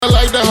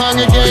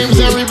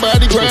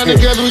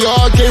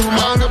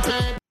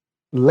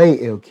Lay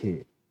Ill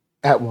Kid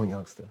at One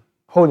Youngster.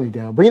 Holding it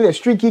down. Bringing that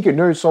street geek and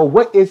nerd soul.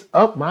 What is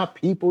up, my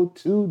people,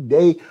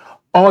 today?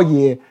 All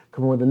year.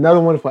 Coming with another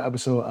wonderful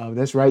episode of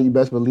That's Right, You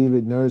Best Believe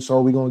It, Nerd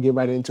Soul. We're going to get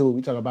right into it.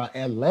 We talk about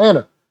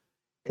Atlanta.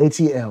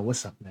 ATL.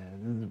 What's up,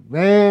 man?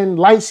 Man,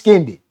 light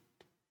skinned.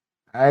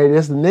 All right,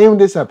 that's the name of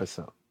this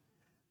episode.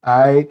 All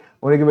right, I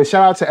want to give a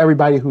shout out to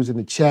everybody who's in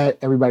the chat,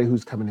 everybody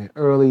who's coming in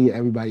early,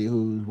 everybody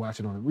who's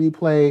watching on the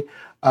replay.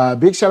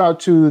 Big shout out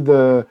to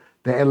the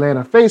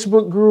Atlanta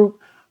Facebook group.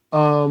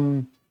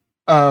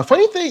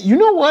 Funny thing, you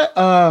know what?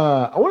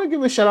 I want to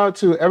give a shout out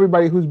to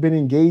everybody who's been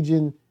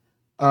engaging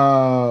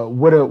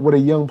with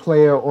a young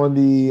player on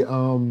the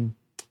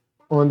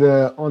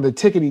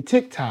tickety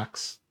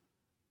TikToks,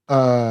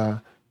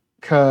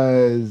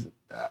 because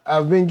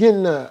I've been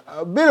getting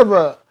a bit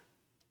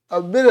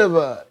of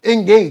a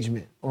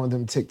engagement on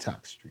them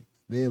TikTok streets.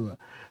 They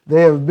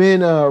have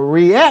been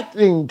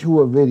reacting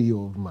to a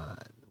video of mine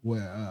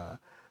where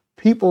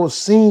people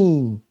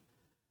seem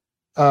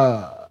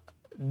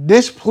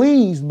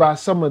displeased by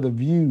some of the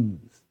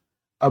views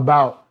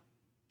about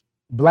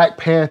Black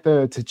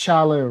Panther,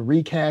 T'Challa, and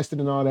recasting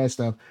and all that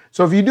stuff.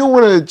 So if you do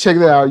want to check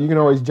that out, you can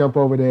always jump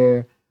over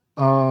there.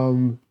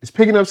 It's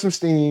picking up some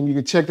steam. You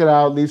can check that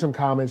out, leave some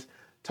comments,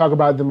 talk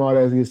about them, all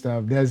that good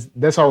stuff.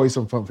 That's always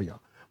some fun for y'all.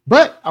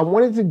 But I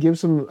wanted to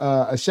give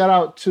a shout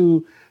out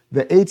to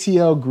the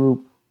ATL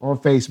group on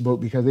Facebook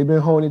because they've been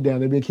holding it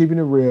down. They've been keeping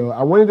it real.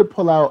 I wanted to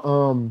pull out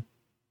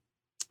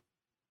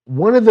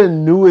one of the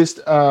newest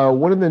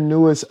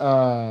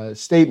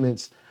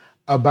statements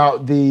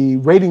about the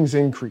ratings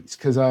increase,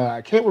 because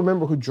I can't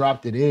remember who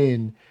dropped it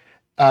in.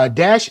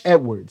 Dash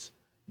Edwards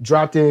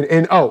dropped in,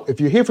 and if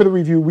you're here for the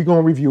review, we're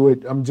gonna review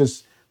it. I'm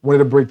just wanted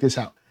to break this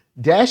out.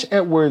 Dash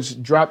Edwards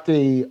dropped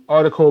a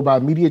article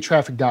about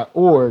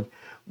MediaTraffic.org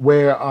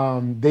where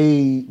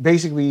they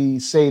basically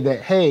say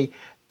that, hey,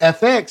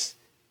 FX,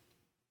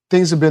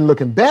 things have been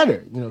looking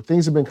better.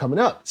 Things have been coming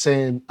up,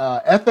 saying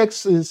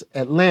FX's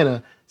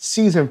Atlanta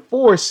season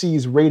 4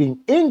 sees rating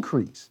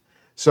increase.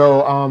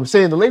 So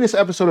saying the latest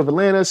episode of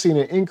Atlanta seen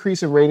an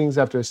increase in ratings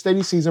after a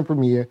steady season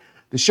premiere.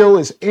 The show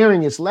is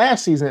airing its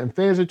last season and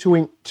fans are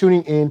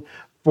tuning in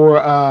for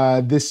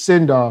this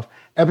send-off.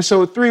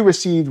 Episode 3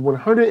 received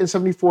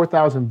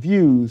 174,000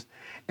 views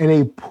and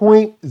a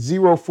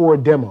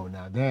 0.04 demo.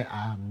 Now that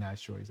I'm not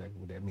sure exactly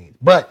what that means,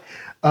 but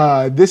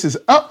this is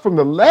up from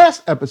the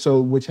last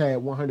episode, which had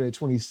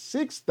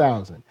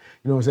 126,000. You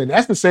know what I'm saying?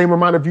 That's the same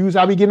amount of views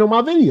I'll be getting on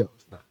my videos.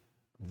 No,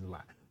 it's a lie.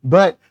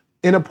 But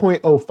in a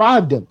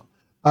 0.05 demo.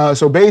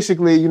 So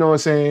basically, you know what I'm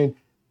saying?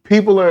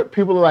 People are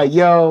like,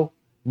 yo,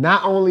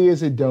 not only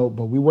is it dope,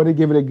 but we want to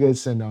give it a good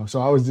send-off.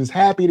 So I was just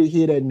happy to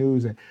hear that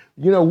news. And,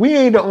 we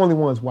ain't the only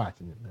ones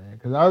watching it, man.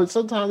 Because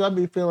sometimes I'll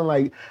be feeling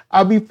like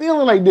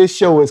this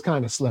show is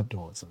kind of slept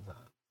on sometimes.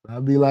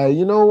 I'll be like,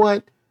 you know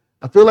what?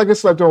 I feel like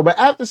it's slept on. But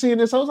after seeing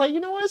this, I was like, you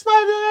know what? It's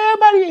not,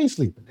 everybody ain't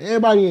sleeping.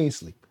 Everybody ain't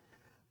sleeping.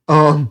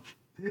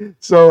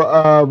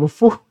 So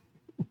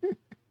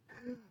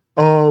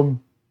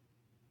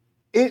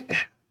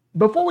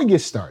before we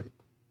get started,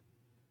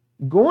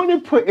 go on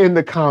and put in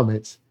the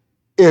comments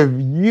if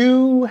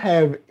you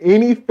have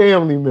any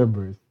family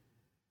members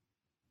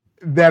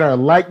that are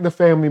like the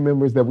family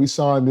members that we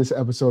saw in this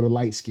episode of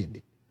Light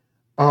Skinned.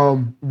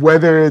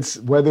 Whether it's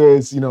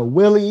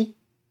Willie,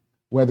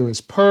 whether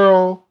it's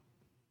Pearl,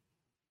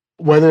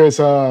 whether it's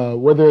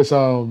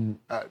Earn,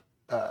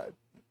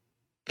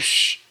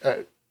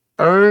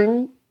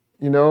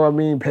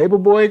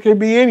 Paperboy, it could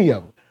be any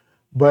of them.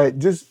 But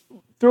just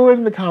throw it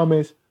in the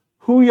comments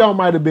who y'all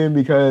might have been,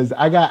 because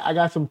I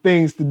got some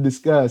things to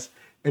discuss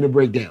and to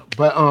break down.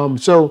 But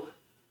so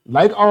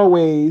like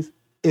always,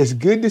 it's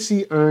good to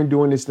see Earn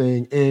doing this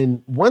thing.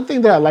 And one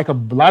thing that I like a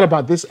lot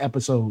about this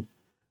episode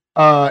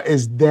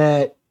is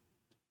that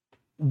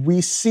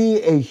we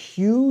see a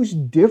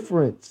huge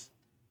difference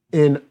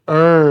in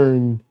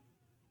Earn.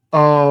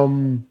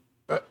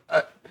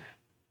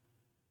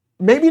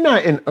 Maybe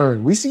not in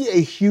Earn. We see a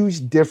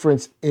huge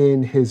difference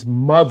in his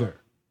mother.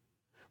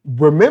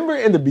 Remember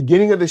in the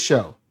beginning of the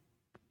show,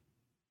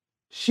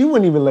 she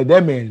wouldn't even let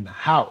that man in the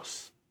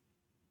house.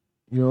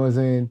 You know what I'm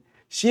saying?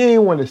 She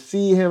ain't want to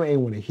see him,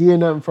 ain't want to hear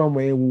nothing from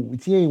him.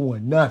 She ain't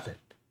want nothing.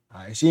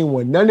 All right? She ain't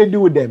want nothing to do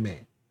with that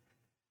man.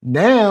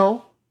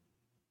 Now,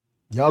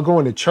 y'all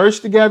going to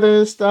church together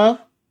and stuff.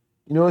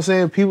 You know what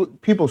I'm saying?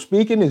 People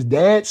speaking. His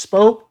dad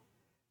spoke.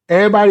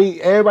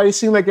 Everybody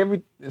seemed like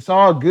it's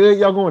all good.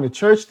 Y'all going to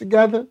church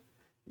together.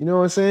 You know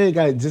what I'm saying?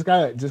 Just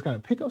gotta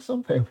pick up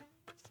some paper.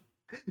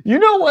 You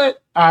know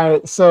what? All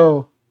right,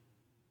 so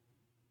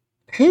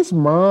his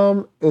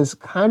mom is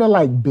kind of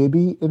like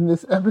Bibby in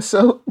this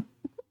episode,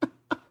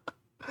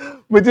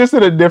 but just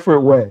in a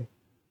different way.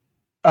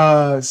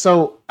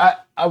 So I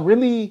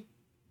really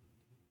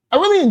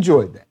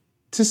enjoyed that,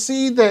 to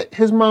see that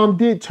his mom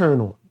did turn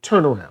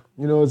around.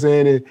 You know what I'm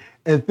saying?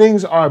 And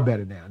things are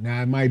better now.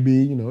 Now it might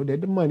be,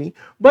 that the money,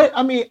 but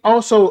I mean,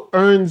 also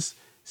Earn's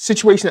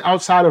situation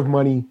outside of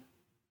money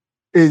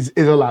is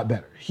a lot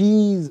better.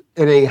 He's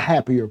in a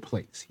happier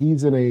place.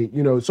 He's in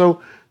a,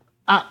 so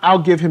I'll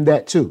give him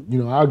that too.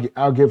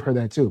 I'll give her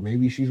that too.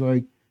 Maybe she's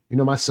like,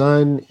 my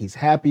son, he's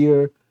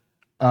happier.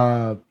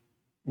 Uh,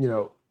 you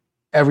know,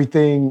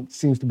 everything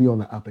seems to be on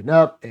the up and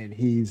up, and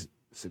he's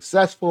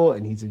successful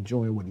and he's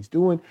enjoying what he's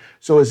doing.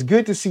 So it's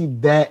good to see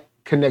that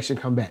connection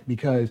come back,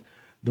 because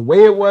the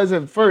way it was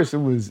at first, it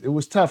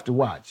was tough to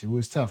watch. It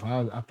was tough.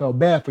 I felt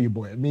bad for your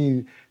boy. I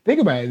mean, think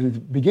about it. At the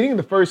beginning of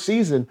the first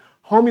season,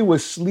 homie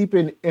was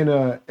sleeping in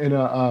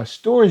a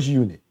storage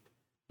unit.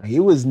 Like, it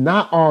was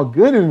not all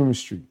good in the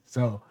street.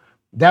 So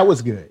that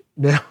was good.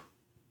 Now,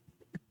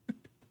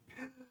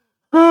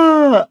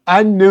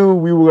 I knew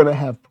we were gonna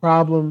have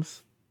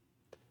problems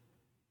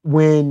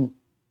when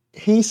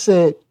he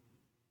said,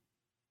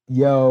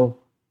 "Yo,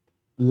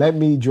 let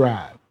me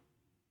drive."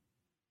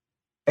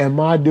 And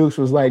my Dukes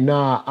was like,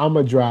 "Nah,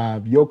 I'ma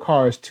drive. Your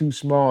car is too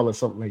small," or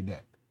something like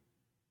that.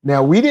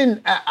 Now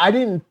I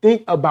didn't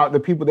think about the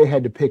people they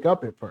had to pick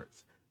up at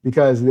first,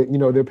 because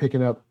they're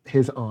picking up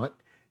his aunt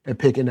and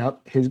picking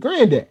up his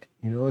granddad.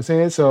 You know what I'm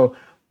saying? So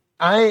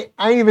I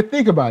didn't even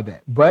think about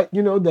that. But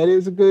that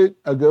is a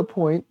good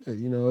point.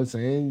 You know what I'm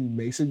saying? He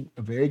makes a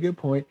very good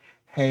point.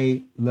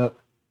 Hey, look,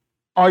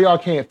 all y'all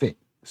can't fit.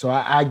 So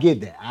I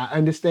get that. I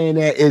understand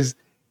that is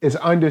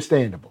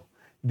understandable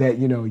that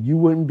you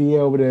wouldn't be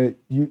able to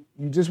you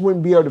just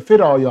wouldn't be able to fit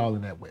all y'all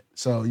in that way.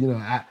 So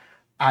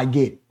I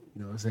get it.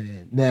 You know what I'm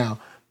saying? Now,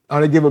 I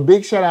want to give a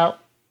big shout out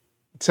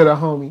to the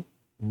homie,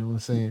 you know what I'm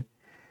saying?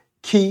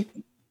 Keith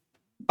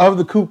of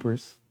the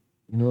Coopers,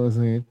 you know what I'm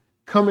saying?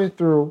 Coming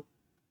through,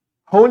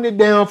 holding it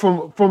down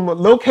from a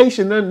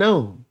location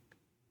unknown.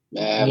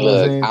 Man,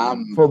 look,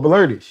 for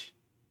Blurtish.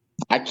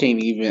 I can't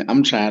even.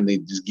 I'm trying to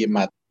just get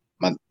my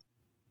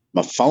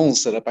phone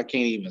set up. I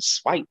can't even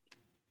swipe.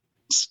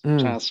 Trying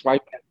to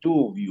swipe that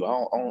dual view.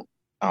 I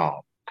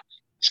don't.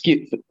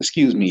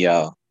 Excuse me,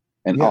 y'all.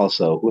 And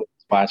also, who's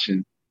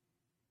watching,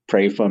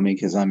 pray for me,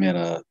 because I'm in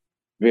a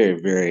very,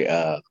 very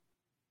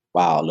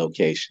wild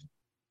location.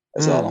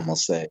 That's all I'm gonna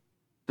say.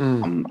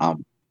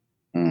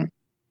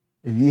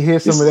 If you hear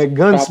some of that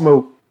gun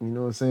smoke, you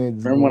know what I'm saying?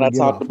 Remember when I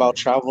talked about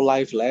travel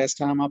life last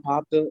time I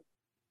popped up?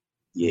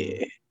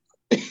 Yeah.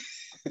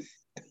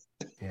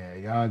 Yeah,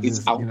 y'all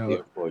just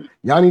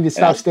y'all need to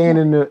stop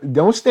staying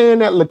don't stay in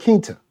that La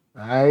Quinta.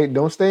 All right,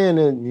 don't stay in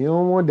it. You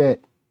don't want that.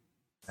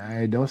 All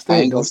right, don't stay. I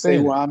ain't gonna say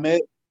where I'm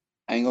at.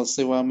 I ain't gonna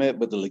say where I'm at,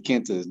 but the La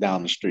Quinta is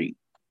down the street.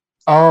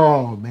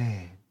 Oh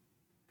man,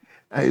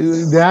 I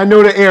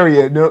know the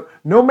area.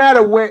 No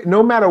matter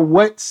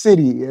what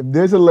city, if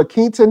there's a La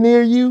Quinta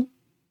near you.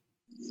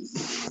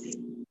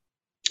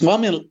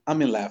 Well,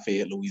 I'm in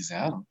Lafayette,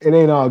 Louisiana. It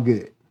ain't all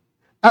good.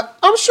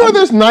 I'm sure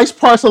there's nice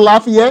parts of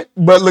Lafayette,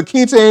 but La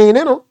Quinta ain't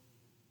in them.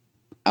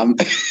 I'm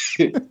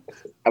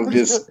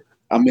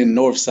in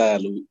North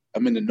Side.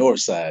 I'm in the North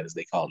Side, as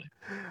they call it.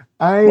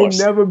 I ain't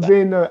never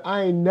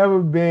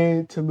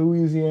been to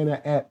Louisiana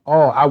at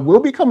all. I will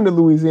be coming to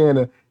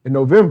Louisiana in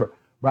November,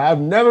 but I've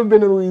never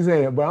been to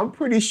Louisiana. But I'm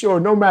pretty sure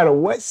no matter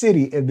what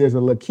city, if there's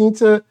a La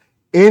Quinta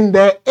in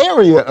that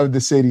area of the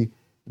city,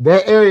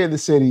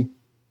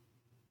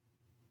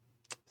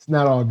 it's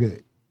not all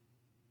good.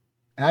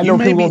 And I know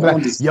people will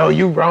be like, "Yo,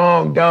 you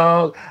wrong,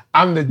 dog.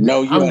 I'm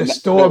the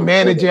store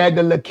manager at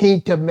the La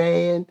Quinta,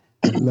 man."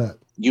 Look,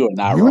 you are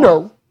not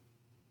wrong.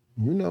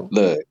 You know.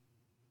 Look,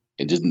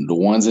 and just the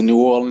ones in New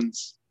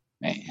Orleans,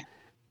 man.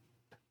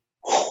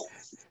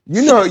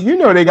 You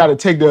know they got to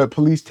take the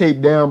police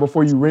tape down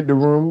before you rent the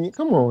room.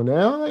 Come on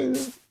now,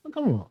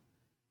 come on,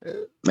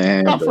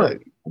 man. I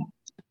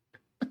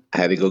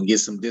had to go get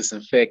some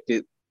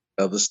disinfected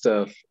other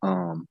stuff.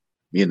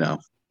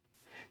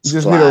 You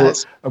just need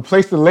a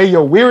place to lay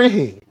your weary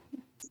head.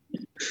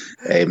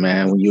 Hey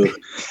man, when you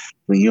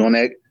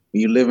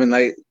living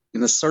like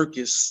in a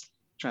circus,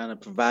 trying to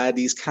provide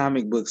these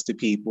comic books to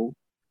people,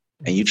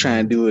 and you try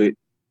and do it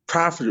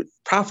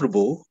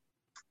profitable,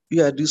 you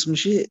gotta do some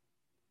shit.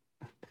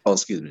 Oh,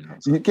 excuse me.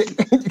 You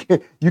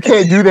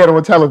can't do that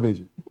on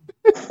television.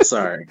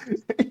 Sorry.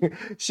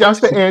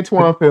 Shouts to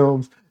Antoine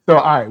Films. So,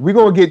 all right, we're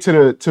gonna get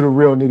to the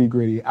real nitty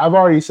gritty. I've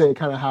already said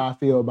kind of how I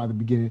feel about the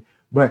beginning,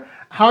 but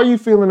how are you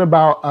feeling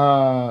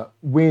about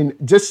when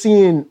just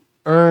seeing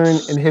Earn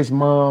and his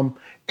mom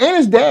and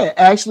his dad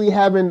actually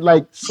having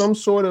like some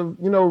sort of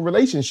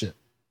relationship?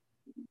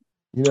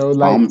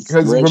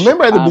 Because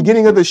remember at the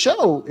beginning of the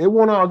show, it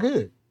wasn't all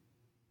good.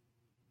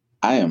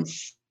 I am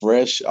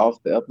fresh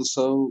off the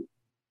episode.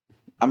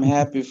 I'm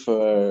happy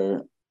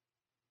for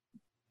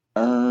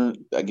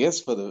Earn, I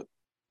guess for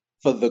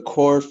the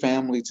core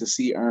family to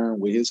see Earn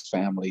with his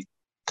family,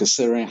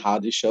 considering how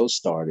the show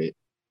started,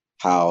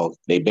 how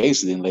they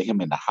basically didn't let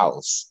him in the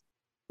house.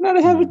 Now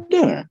they have a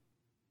dinner.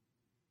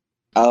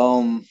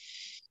 How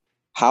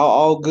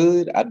all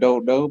good? I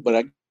don't know, but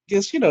I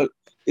guess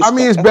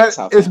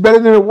it's better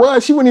than it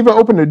was. She wouldn't even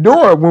open the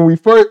door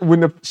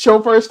when the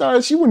show first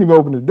started. She wouldn't even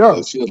open the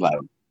door. She was like,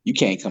 "You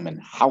can't come in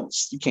the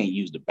house. You can't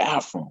use the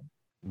bathroom."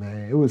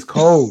 Man, it was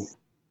cold.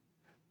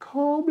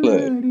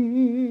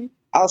 Cold-blooded.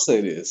 I'll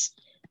say this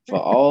for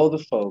all the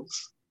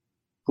folks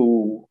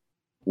who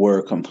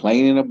were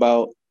complaining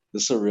about the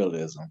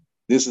surrealism.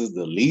 This is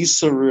the least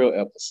surreal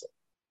episode.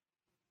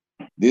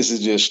 This is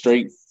just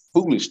straight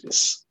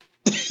foolishness.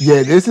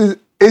 Yeah,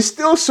 it's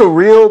still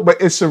surreal,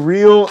 but it's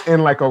surreal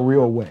in like a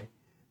real way.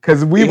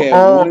 Because we've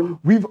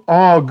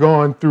all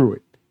gone through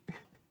it.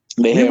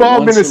 We've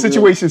all been in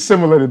situations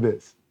similar to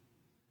this.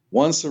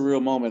 One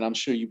surreal moment, I'm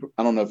sure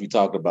I don't know if you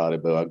talked about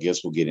it, but I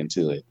guess we'll get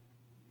into it.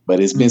 But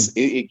it's been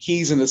it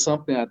keys into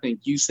something I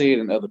think you said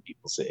and other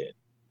people said.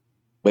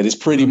 But it's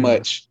pretty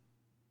much,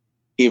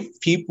 if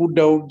people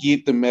don't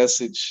get the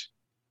message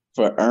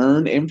for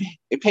Earn and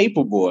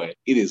Paperboy,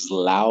 it is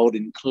loud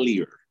and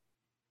clear.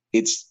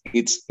 It's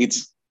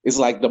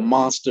like the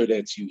monster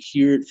that you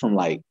hear it from,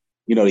 like,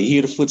 you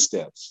hear the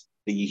footsteps,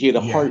 then you hear the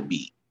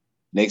heartbeat.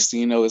 Next thing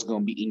you know, it's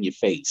gonna be in your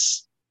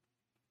face.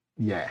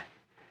 Yeah.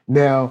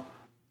 Now,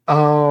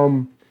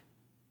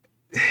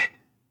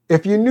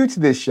 if you're new to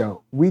this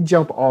show, we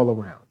jump all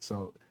around.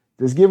 So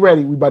just get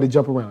ready. We about to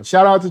jump around.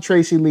 Shout out to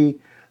Tracy Lee.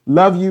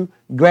 Love you.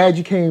 Glad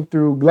you came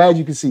through. Glad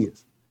you could see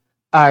us.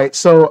 All right.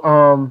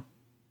 So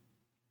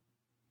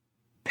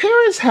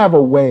parents have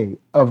a way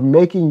of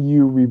making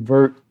you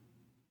revert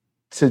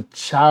to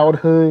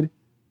childhood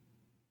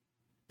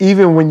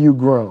even when you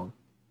grown.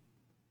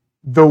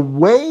 The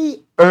way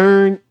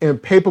Earn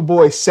and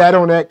Paperboy sat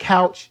on that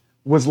couch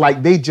was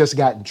like they just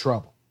got in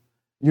trouble.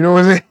 You know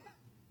what I'm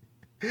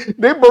saying?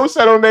 They both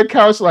sat on that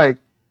couch like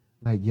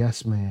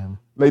yes, ma'am.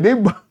 Like I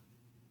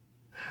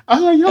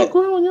was like, y'all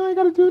grown, you ain't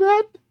gotta do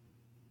that.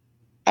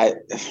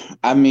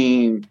 I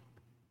mean,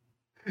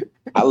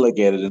 I look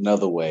at it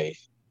another way.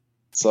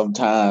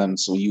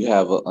 Sometimes when you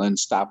have an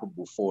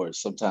unstoppable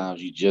force,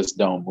 sometimes you just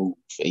don't move,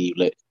 and you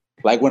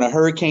like when a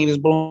hurricane is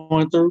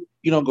blowing through,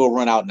 you don't go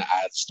run out in the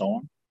eye of the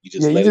storm. You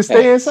just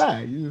stay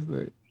inside. You just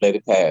let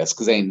it pass,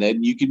 because ain't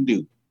nothing you can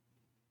do.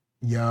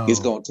 Yo, it's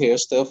gonna tear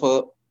stuff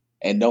up,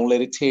 and don't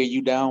let it tear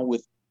you down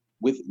with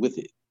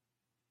it.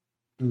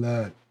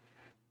 Look,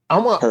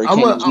 I'm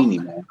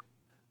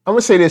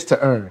gonna say this to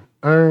Earn.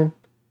 Earn,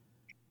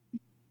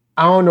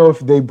 I don't know if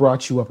they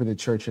brought you up in the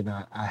church or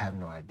not. I have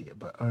no idea.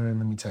 But Earn,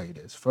 let me tell you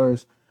this.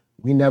 First,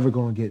 we never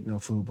gonna get no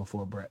food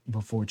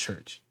before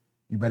church.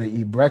 You better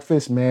eat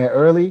breakfast mad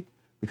early,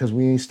 because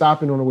we ain't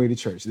stopping on the way to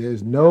church.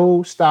 There's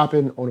no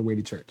stopping on the way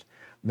to church.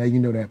 Let you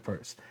know that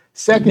first.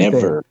 Second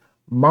thing,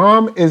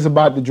 Mom is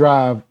about to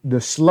drive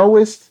the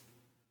slowest.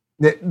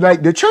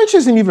 Like, the church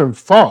isn't even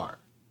far.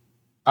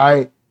 All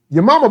right,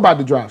 your mom about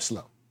to drive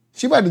slow.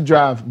 She about to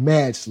drive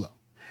mad slow.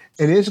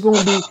 And it's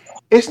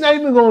not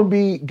even going to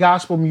be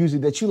gospel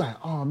music that you like,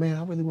 oh man,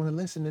 I really want to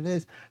listen to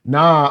this.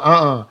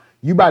 Nah,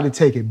 you about to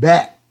take it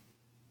back.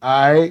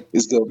 All right?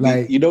 It's going to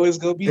be, it's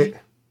going to be,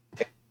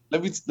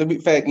 let me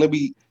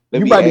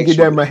you about to get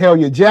that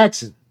Mahalia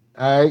Jackson.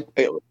 All right?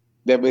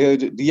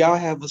 Do y'all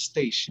have a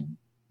station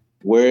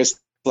where it's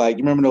like,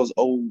 you remember those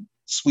old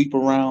sweep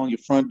around your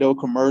front door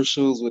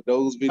commercials with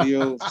those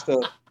videos and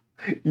stuff?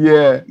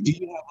 Yeah. Do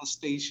you have a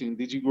station?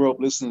 Did you grow up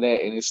listening to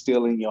that and it's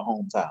still in your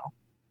hometown?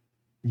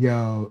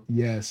 Yo,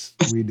 yes,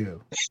 we do.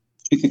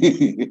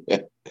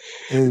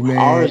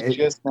 Ours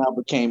just now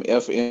became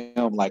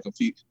FM. Like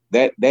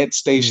that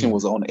station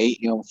was on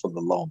AM for the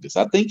longest.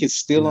 I think it's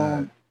still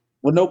on.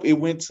 Well, nope, it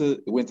went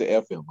to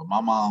FM. But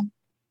my mom,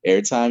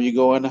 every time you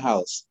go in the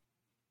house,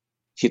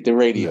 hit the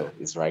radio.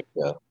 It's right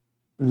there.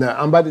 Now,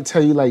 I'm about to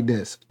tell you like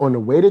this. On the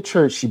way to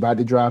church, she about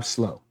to drive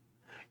slow.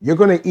 You're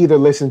going to either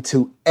listen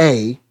to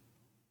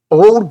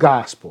old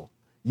gospel.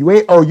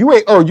 You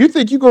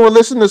think you're going to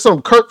listen to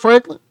some Kirk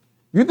Franklin?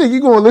 You think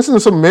you're going to listen to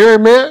some Mary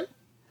Mary?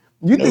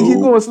 You think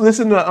you're going to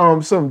listen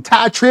to some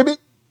Ty Tribbett?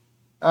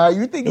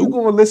 You think you're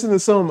going to listen to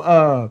some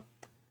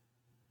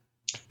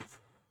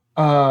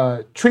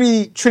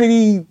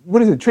Trinity?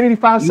 What is it? Trinity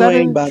 5-7? You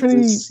ain't about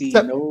to see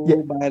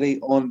nobody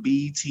on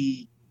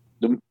BT.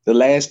 The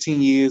last 10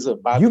 years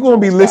of Bobby. You're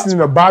going to be listening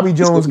to Bobby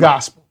Jones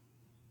gospel.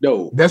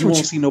 No, you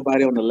won't see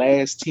nobody on the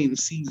last 10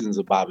 seasons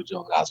of Bobby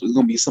Jones gospel. It's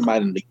going to be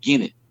somebody in the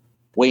beginning,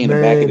 way in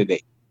the back of the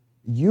day.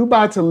 You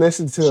about to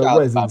listen to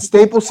what is it?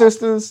 Staple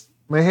Sisters,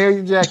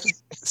 Mahalia Jackson.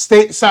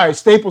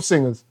 Staple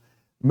Singers,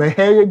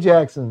 Mahalia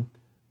Jackson.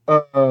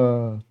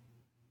 Or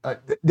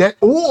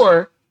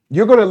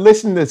you're gonna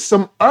listen to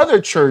some other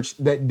church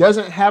that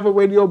doesn't have a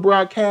radio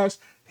broadcast.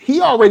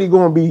 He already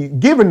gonna be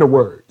giving the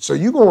word, so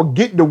you're gonna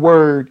get the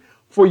word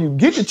before you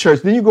get to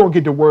church. Then you're gonna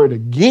get the word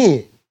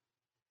again.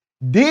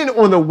 Then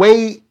on the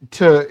way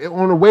to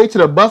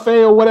the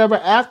buffet or whatever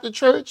after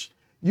church,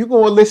 you're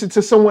going to listen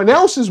to someone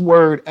else's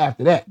word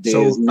after that.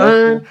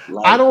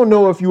 I don't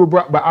know if you were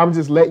brought, but I'm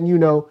just letting you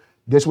know,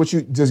 this what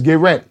you, just get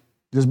ready.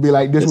 Just be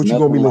like, this what you're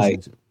going to be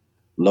listening to.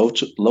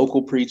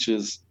 Local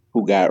preachers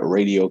who got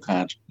radio who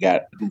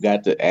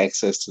got the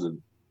access to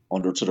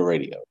the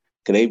radio.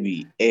 Could they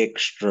be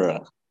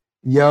extra?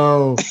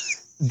 Yo,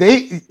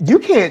 you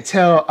can't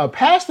tell a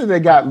pastor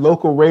that got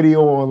local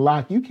radio on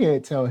lock, you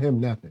can't tell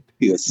him nothing.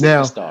 He's a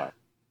superstar.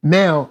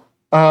 Now,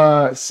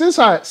 since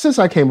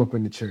I came up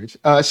in the church,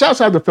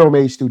 shouts out to Film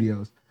Age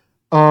Studios.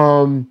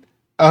 I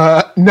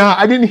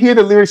didn't hear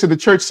the lyrics of the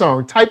church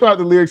song. Type out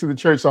the lyrics of the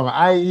church song.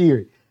 I didn't hear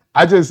it.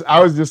 I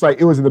was just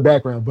like, it was in the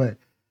background. But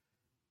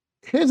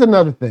here's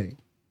another thing.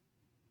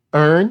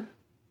 Earn,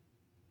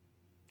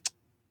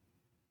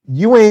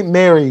 you ain't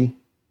Mary,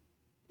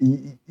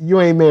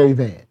 you ain't Mary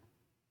Van.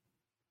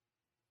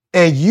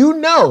 And you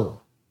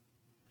know,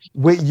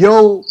 with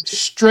your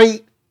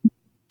straight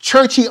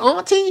churchy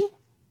auntie,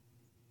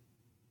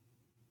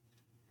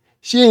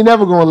 she ain't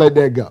never gonna let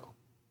that go.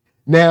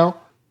 Now,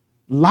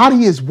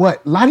 Lottie is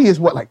what? Lottie is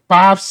what, like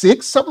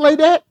 5'6", something like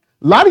that?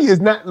 Lottie is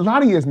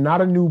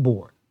not a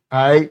newborn,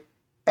 all right,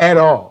 at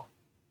all.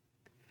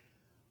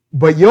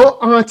 But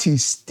your auntie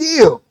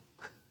still.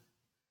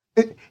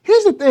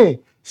 Here's the thing.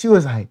 She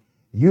was like,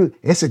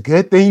 it's a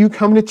good thing you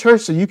come to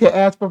church so you can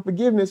ask for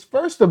forgiveness.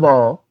 First of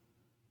all,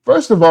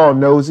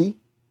 nosy,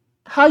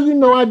 how you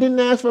know I didn't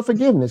ask for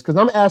forgiveness? Because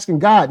I'm asking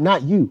God,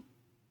 not you.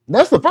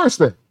 That's the first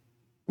thing.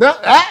 Now,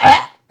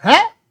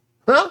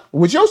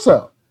 with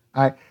yourself.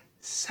 All right.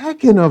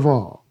 Second of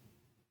all,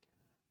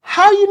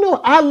 how you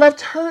know I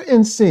left her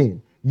in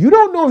sin? You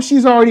don't know if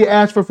she's already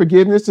asked for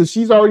forgiveness, if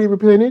she's already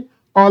repented,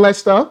 all that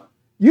stuff.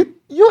 You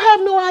have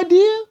no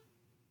idea.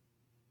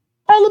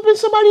 All up in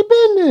somebody's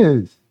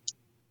business.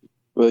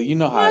 Well, you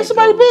know how it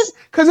goes.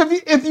 Because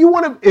if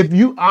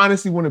you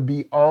honestly want to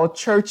be all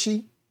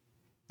churchy,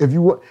 if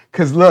you want,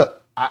 because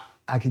look,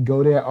 I could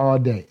go there all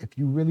day. If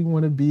you really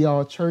want to be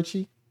all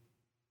churchy,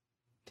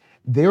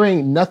 there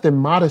ain't nothing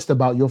modest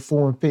about your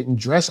form-fitting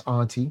dress,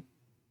 auntie.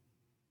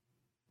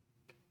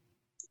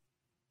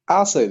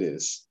 I'll say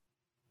this.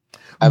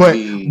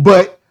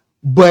 But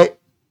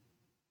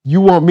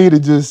you want me to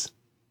just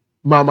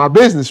mind my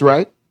business,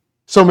 right?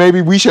 So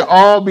maybe we should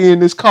all be in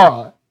this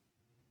car.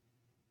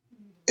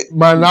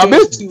 Mind our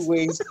business.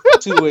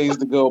 Two ways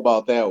to go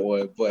about that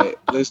one. But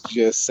let's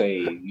just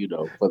say,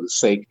 for the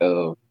sake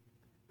of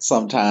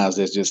sometimes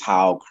that's just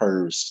how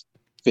curves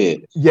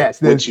fit.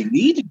 Yes. What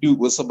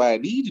somebody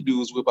need to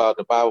do is whip out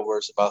the Bible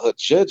verse about her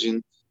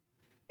judging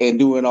and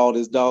doing all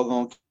this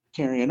doggone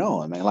carrying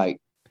on, man. Like,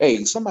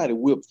 hey, somebody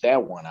whip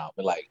that one out.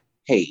 But like,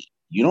 hey,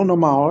 you don't know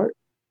my heart.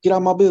 Get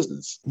out my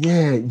business.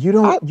 Yeah, you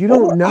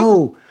don't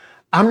know.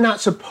 I'm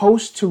not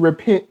supposed to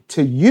repent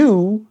to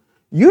you.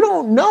 You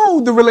don't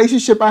know the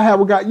relationship I have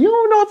with God. You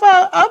don't know if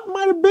I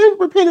might have been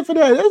repented for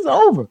that. It's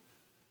over.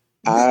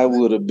 I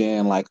would have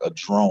been like a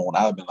drone.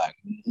 I would have been like,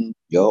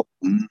 yup.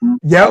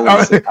 Yeah,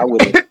 I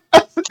would have.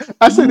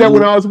 I said that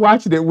when I was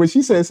watching it, when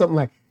she said something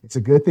like, "It's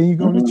a good thing you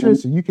go to church,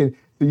 so you can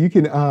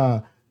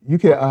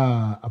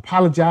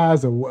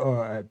apologize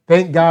or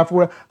thank God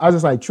for it." I was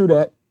just like, "True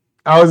that."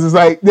 I was just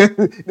like,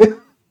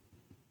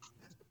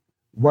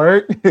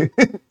 "Word."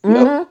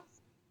 Yep.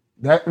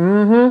 That.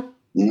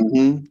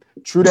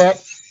 True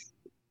that.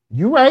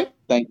 You right.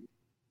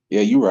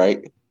 Yeah, you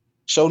right.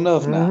 Show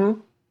enough now.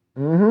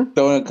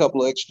 Throw in a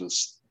couple of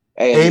extras.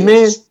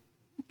 Amen.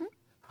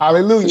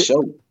 Hallelujah. For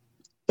sure.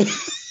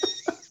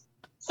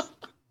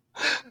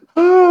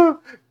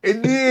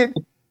 And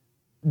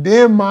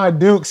then my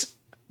Duke's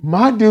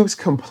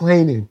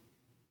complaining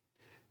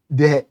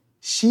that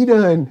she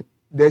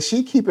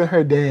keeping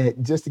her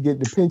dad just to get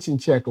the pension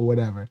check or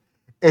whatever.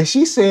 And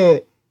she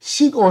said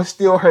she gonna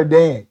steal her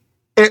dad.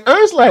 And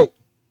Ernst like,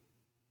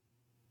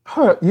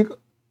 you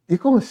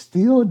gonna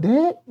steal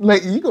dad?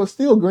 Like, you gonna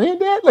steal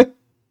granddad? Like,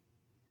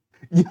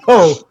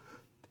 yo,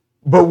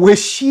 but when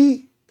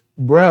she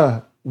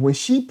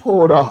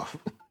pulled off,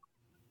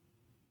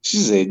 she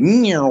said,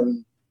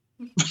 "No."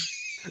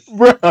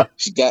 bruh,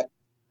 she got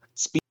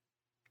speed.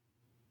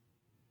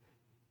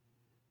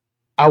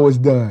 I was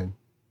done,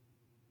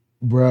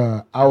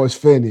 bruh. I was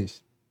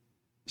finished.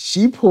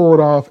 She pulled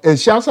off, and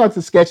shouts out to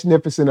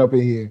Sketchnificent up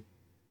in here.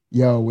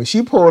 Yo, when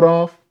she pulled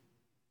off,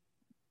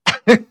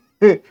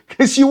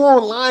 because she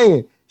won't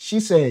lying, she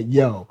said,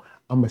 "Yo,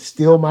 I'm gonna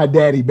steal my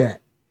daddy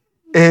back."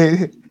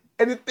 And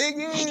the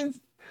thing is,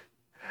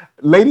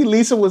 Lady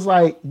Lisa was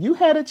like, "You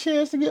had a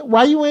chance to get.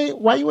 Why you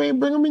ain't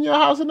bring him in your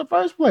house in the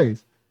first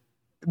place?"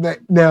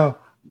 Now,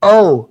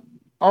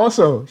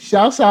 also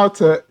shouts out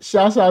to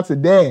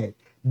Dad.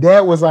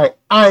 Dad was like,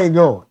 "I ain't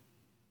going."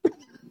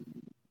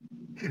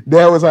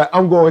 Dad was like,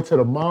 "I'm going to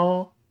the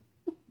mall.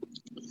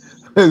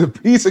 There's a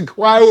peace and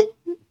quiet."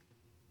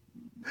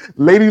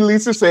 Lady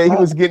Lisa said he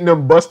was getting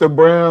them Buster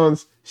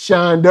Browns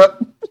shined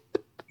up.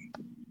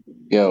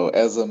 Yo,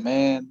 as a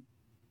man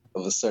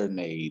of a certain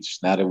age,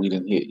 now that we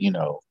didn't hit,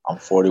 I'm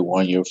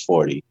 41, you're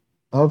 40.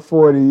 I'm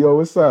 40. Yo,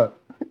 what's up?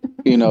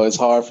 It's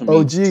hard for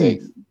me to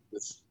take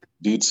this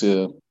due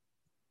to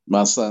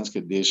my son's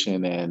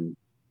condition and,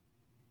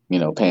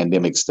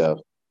 pandemic stuff.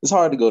 It's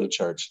hard to go to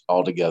church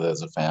all together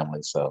as a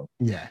family. So,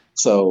 yeah.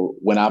 So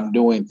when I'm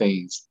doing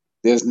things,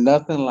 there's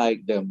nothing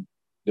like them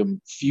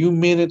few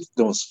minutes,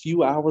 those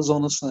few hours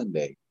on a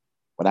Sunday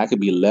when I could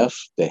be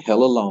left the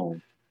hell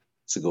alone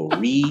to go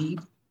read,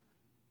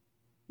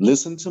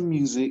 listen to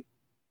music,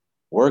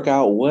 work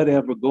out,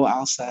 whatever, go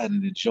outside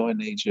and enjoy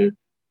nature.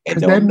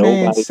 Because that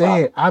man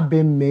said, "I've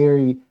been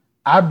married.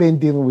 I've been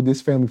dealing with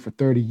this family for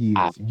 30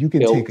 years. You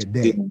can take a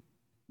day."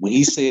 When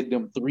he said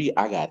them 3,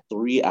 I got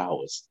 3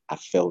 hours. I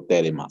felt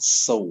that in my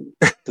soul.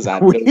 Because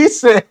he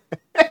said,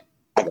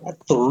 I got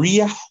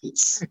 3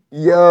 hours.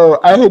 Yo,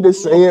 I hate to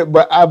say it,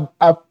 but I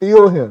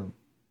feel him.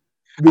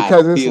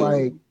 Because it's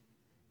like,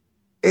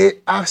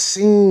 I've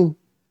seen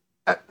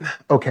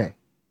Okay,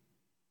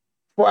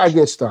 before I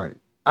get started,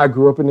 I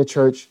grew up in the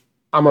church.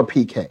 I'm a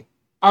PK.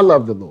 I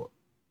love the Lord,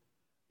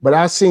 but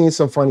I've seen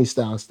some funny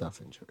style stuff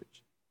in church.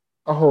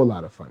 A whole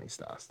lot of funny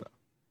style stuff,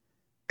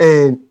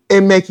 and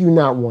it make you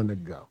not want to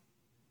go.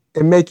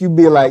 It make you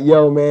be like,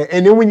 yo, man.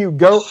 And then when you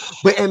go,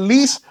 but at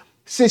least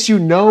since you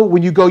know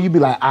when you go, you be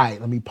like, all right,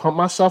 let me pump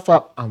myself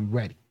up. I'm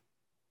ready.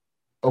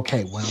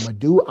 Okay, what I'm gonna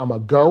do, I'm gonna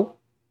go.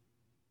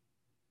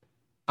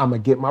 I'm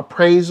gonna get my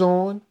praise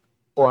on,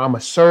 or I'm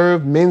gonna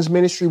serve men's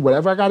ministry,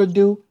 whatever I gotta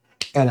do,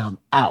 and I'm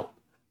out.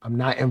 I'm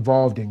not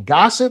involved in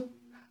gossip.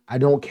 I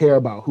don't care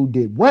about who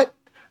did what.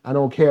 I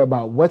don't care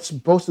about what's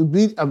supposed to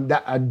be.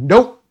 I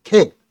don't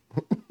care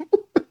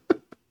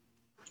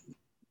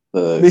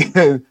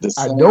because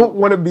I don't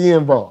want to be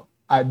involved.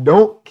 I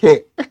don't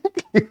care.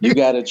 You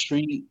gotta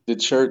treat the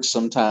church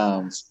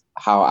sometimes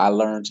how I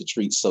learned to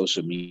treat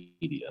social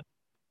media.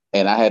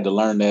 And I had to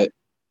learn that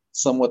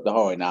somewhat the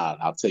hard way. Now,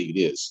 I'll tell you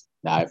this.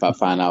 Now, if I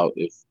find out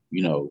if,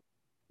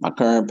 my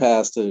current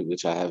pastor,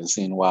 which I haven't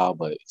seen in a while,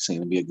 but he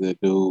seemed to be a good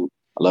dude.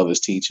 I love his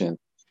teaching.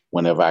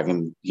 Whenever I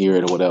can hear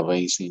it or whatever,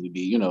 he seemed to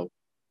be,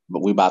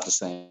 but we're about the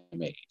same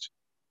age.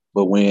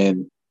 But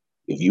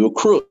if you're a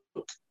crook,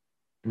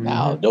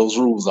 now those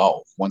rules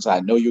off. Once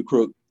I know you're a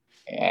crook,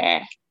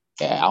 I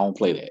don't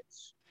play that.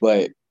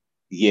 But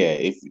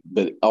yeah,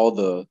 but all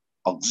the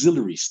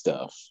auxiliary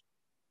stuff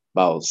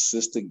about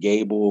Sister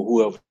Gable,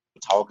 whoever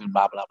talking,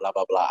 blah, blah, blah,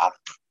 blah, blah. I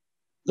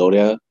go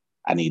there.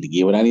 I need to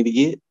get what I need to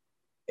get.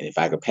 And if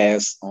I could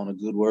pass on a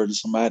good word to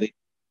somebody,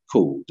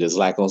 cool. Just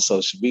like on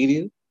social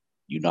media,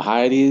 you know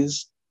how it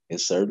is in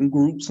certain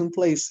groups and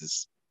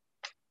places.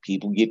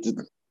 People get to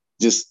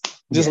just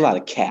a lot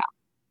of cap.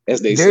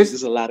 As they say,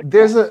 there's a lot of cap.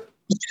 There's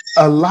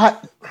a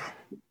lot.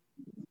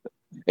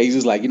 He's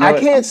just like, I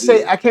can't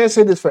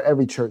say this for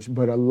every church,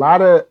 but a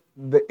lot of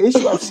the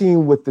issue I've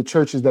seen with the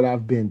churches that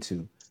I've been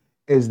to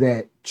is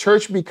that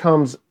church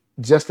becomes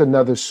just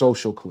another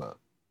social club.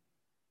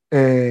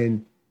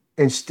 And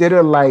instead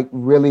of like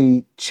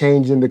really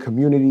changing the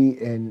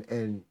community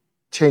and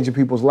changing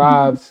people's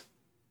lives,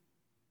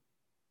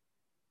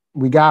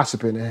 we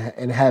gossiping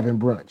and having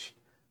brunch.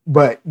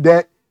 But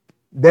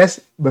that's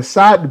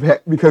beside the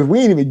fact, because we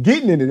ain't even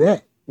getting into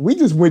that. We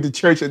just went to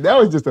church and that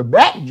was just a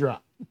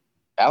backdrop.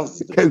 That was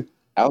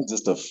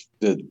just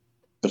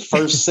the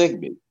first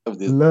segment of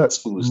this. Look,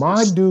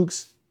 Ma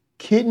Dukes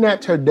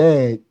kidnapped her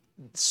dad,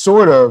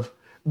 sort of,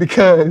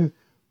 because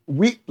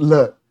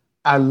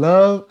I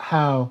love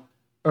how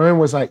Earn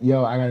was like,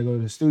 yo, I gotta go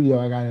to the studio,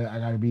 I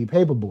gotta be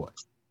Paperboy.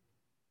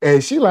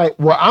 And she like,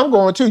 well, I'm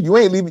going too. I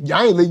ain't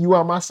leaving you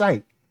out my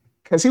sight.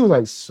 Cause he was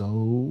like,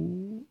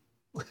 so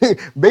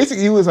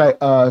basically he was like,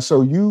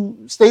 so you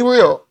stay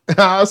real.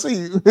 I'll see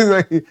you.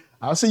 Like,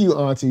 I'll see you,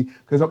 Auntie,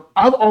 because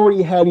I've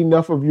already had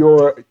enough of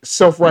your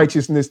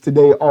self-righteousness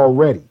today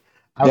already.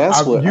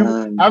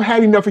 I've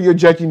had enough of your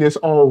judginess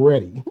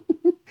already.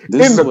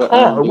 In the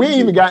car. We ain't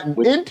even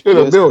gotten into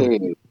the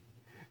building.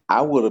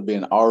 I would have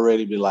been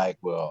like,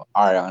 well,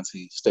 all right,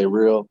 Auntie, stay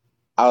real.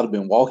 I would have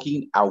been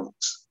walking out.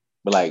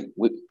 But like,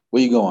 where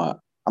you going?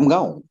 I'm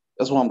gone.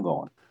 That's where I'm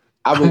going.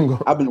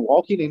 I've been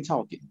walking and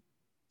talking.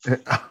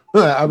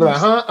 I'd be like,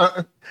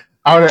 huh?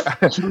 I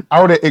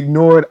would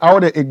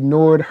have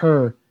ignored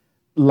her.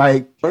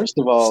 Like, first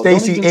of all,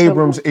 Stacey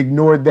Abrams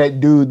ignored that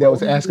dude that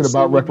was asking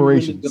about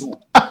reparations. Really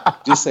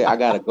just say, I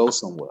gotta go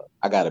somewhere.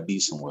 I gotta be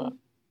somewhere.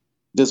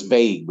 Just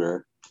vague,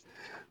 bro.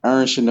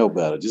 Earn should know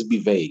better. Just be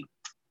vague.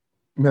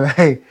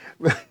 Hey,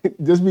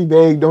 just be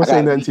vague. Don't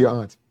say nothing to your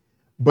aunt.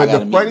 But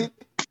the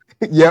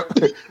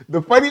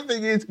funny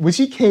thing is, when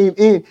she came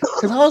in,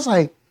 because I was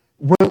like,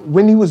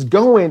 when he was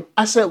going,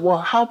 I said, well,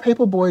 how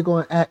Paperboy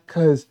going to act?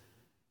 Because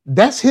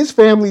that's his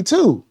family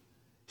too.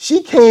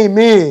 She came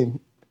in.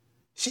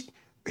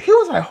 He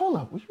was like, hold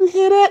up, you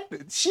hear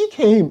that? She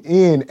came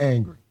in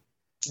angry.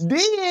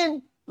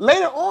 Then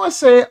later on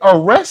said,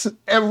 arrest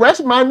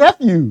my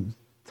nephews.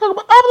 I'm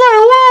like,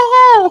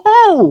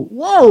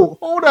 whoa,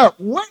 hold up.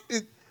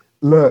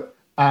 Look,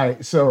 all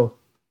right, so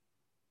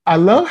I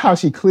love how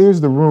she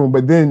clears the room,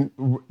 but then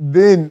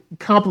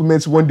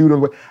compliments one dude on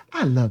the way,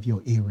 I love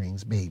your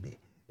earrings, baby.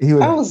 And he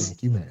was like,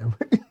 thank you, ma'am.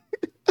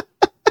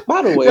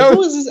 By the way,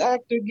 who is this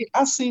actor?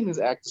 I've seen this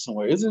actor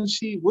somewhere. Wasn't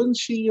she,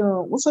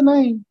 what's her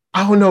name?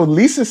 I don't know.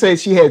 Lisa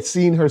said she had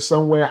seen her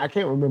somewhere. I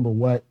can't remember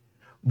what.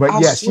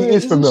 But yeah, she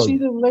is familiar. She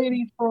the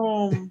lady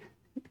from,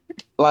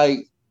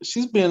 like,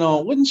 she's been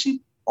on, wasn't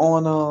she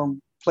on,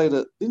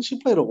 didn't she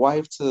play the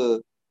wife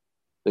to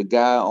the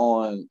guy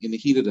on In the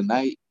Heat of the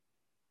Night?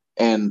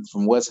 And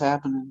From What's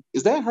Happening?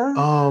 Is that her?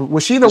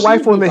 Was she the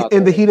wife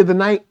in the Heat of the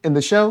Night in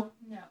the show?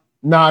 No.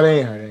 No, they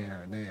ain't her.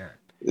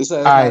 It's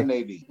not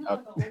Nadine.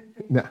 Okay.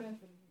 No.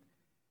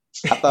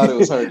 I thought it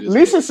was her.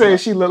 Lisa said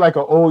she looked like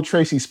an old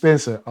Tracy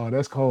Spencer. Oh,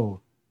 that's cold.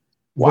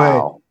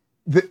 Wow.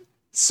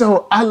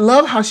 So I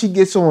love how she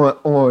gets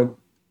on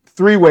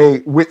three-way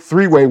with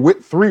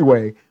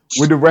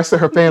the rest of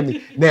her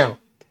family. Now,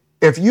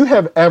 if you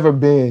have ever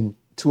been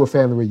to a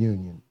family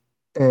reunion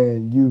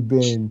and you've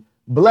been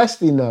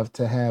blessed enough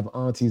to have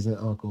aunties and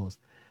uncles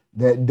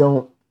that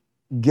don't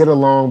get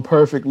along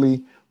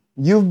perfectly.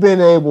 You've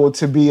been able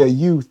to be a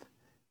youth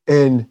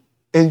and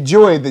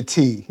enjoy the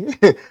tea.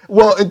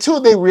 Well,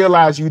 until they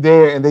realize you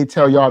there and they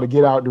tell y'all to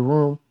get out the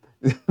room.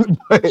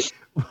 but,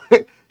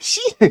 but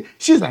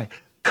she's like,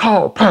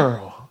 call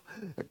Pearl,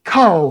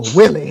 call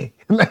Willie.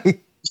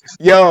 Like,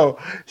 yo,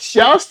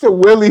 shouts to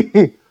Willie.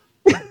 He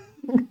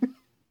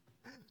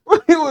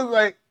was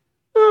like,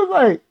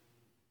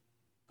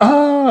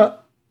 uh,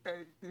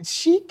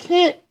 she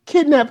can't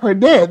kidnap her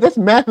dad. That's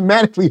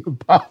mathematically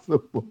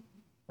impossible.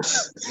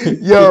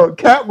 Yo,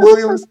 Cat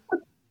Williams,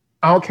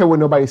 I don't care what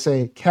nobody's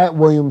saying. Cat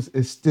Williams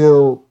is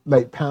still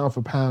like pound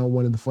for pound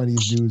one of the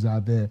funniest dudes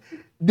out there.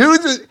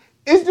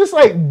 It's just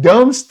like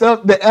dumb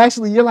stuff that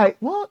actually you're like,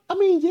 well, I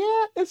mean,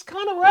 yeah, it's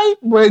kind of right,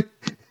 but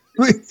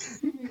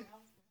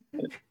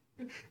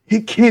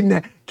he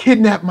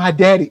kidnapped my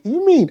daddy.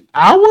 You mean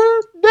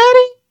our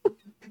daddy?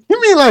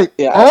 You mean like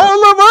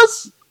all of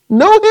us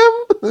know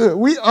him?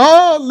 We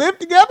all live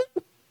together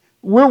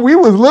when we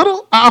was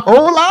little, our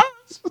whole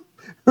lives.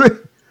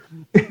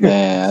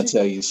 Man, I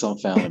tell you, some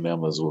family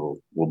members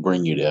will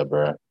bring you there,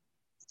 bro.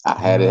 I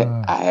had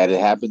it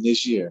happen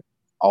this year,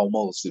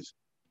 almost. If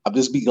I'll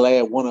just be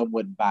glad one of them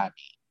wouldn't buy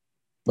me.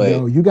 But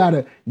yo, you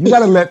gotta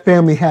let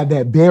family have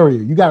that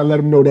barrier. You gotta let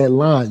them know that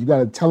line. You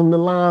gotta tell them the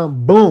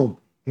line. Boom,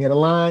 hit a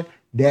line.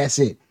 That's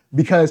it.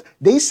 Because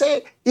they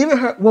said even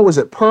her. What was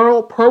it?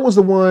 Pearl. Pearl was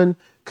the one.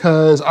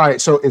 Cause all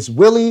right, so it's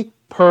Willie,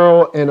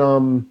 Pearl,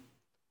 and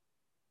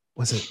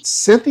was it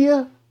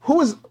Cynthia?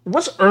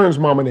 What's Ern's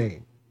mama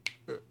name?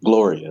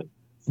 Gloria.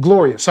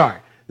 Sorry.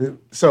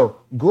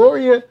 So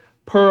Gloria,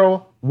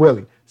 Pearl,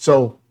 Willie.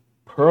 So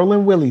Pearl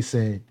and Willie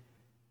said,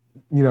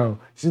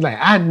 she's like,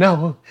 I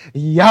know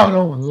y'all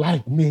don't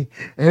like me.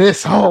 And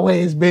it's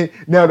always been.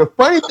 Now, the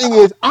funny thing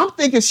is, I'm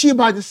thinking she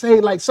about to say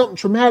like something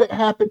traumatic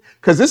happened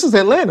because this is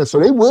Atlanta. So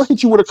they will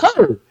hit you with a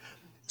curve.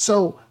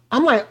 So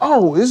I'm like,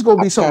 oh, this is going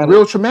to be something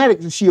real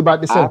traumatic that she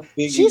about to say.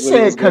 She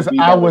said, because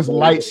I was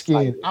light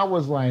skinned. I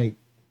was like.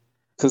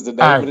 Because the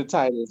name of the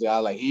title is,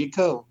 y'all like, here you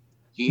come.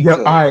 Yeah,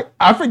 all right.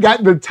 I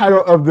forgot the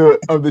title of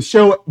the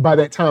show by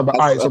that time, but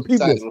all right, so peep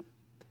this. All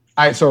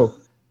right, so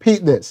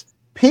peep this.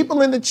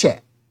 People in the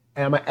chat,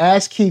 and I'm gonna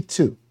ask Keith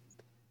too.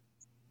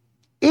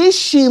 Is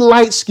she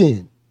light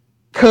skinned?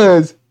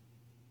 Because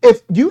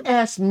if you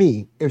ask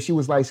me if she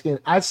was light skinned,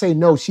 I'd say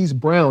no, she's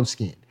brown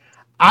skinned.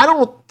 I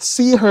don't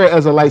see her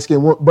as a light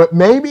skinned woman, but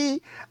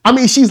maybe, I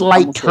mean, she's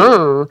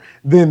lighter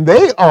than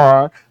they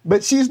are,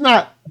 but she's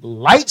not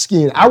light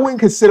skinned. I wouldn't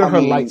consider her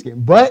light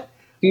skinned, but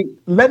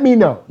let me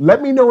know.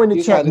 Let me know in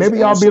the chat. Maybe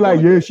y'all be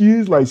like, yeah, she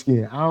is light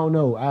skinned. I don't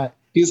know.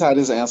 Here's how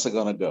this answer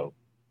gonna go.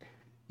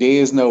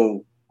 There's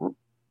no.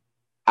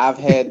 I've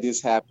had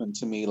this happen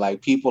to me.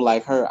 Like people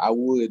like her, I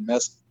would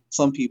mess.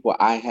 Some people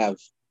I have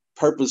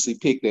purposely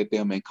picked at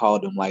them and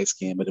called them light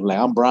skinned, but they're like,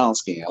 I'm brown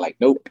skinned. Like,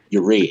 nope,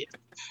 you're red.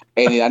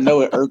 And I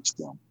know it irks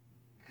them.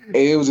 And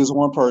it was just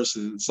one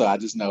person, so I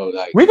just know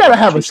like we gotta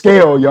have a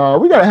scale, y'all.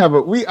 We gotta have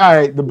all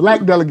right. The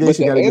black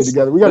delegation gotta get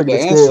together. We gotta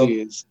get a scale.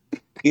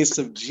 It's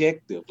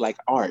subjective, like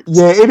art.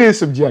 Yeah, it is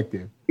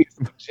subjective. It's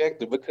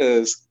subjective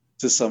because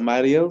to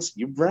somebody else,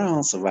 you're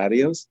brown,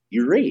 somebody else,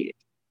 you're red.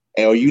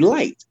 Or you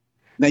light.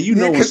 Now you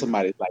know when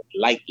somebody's like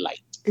light,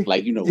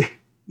 like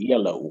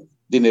yellow,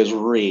 then there's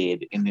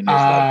red, and then there's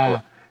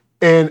like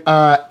and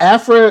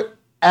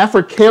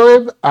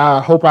Afro-Carib, I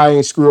hope I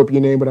ain't screw up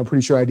your name, but I'm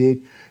pretty sure I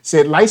did,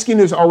 said light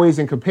skin is always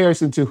in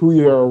comparison to who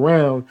you're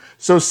around.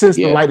 So since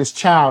the lightest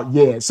child,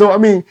 yeah. So I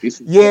mean,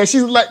 yeah,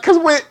 she's like, because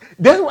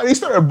that's why they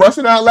started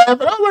busting out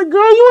laughing. I was like,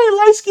 girl, you ain't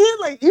light skinned.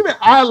 Like even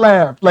I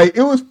laughed. Like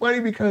it was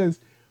funny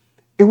because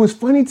it was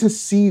funny to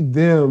see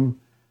them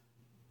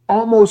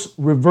almost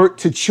revert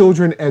to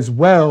children as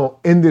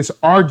well in this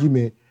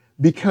argument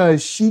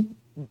because she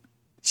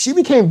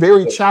became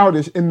very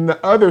childish, and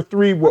the other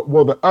three,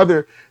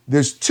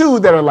 there's two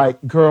that are like,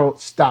 girl,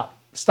 stop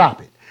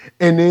it.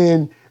 And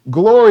then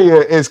Gloria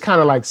is kind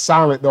of like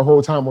silent the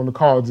whole time on the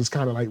call, just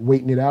kind of like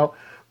waiting it out.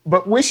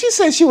 But when she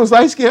said she was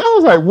light skinned, I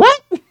was like,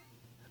 what?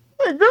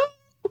 Like, girl,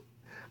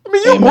 I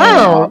mean, you're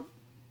brown.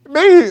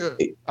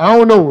 Maybe, I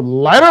don't know,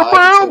 lighter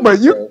brown, but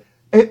you...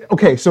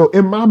 Okay, so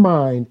in my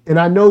mind, and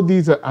I know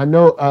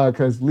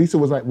because Lisa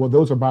was like, well,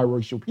 those are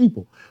biracial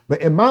people.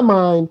 But in my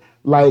mind,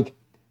 whatchamacallit,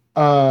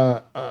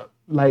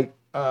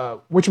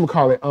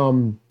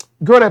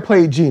 girl that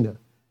played Gina,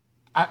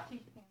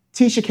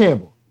 Tisha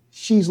Campbell,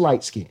 she's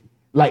light skinned.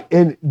 Like,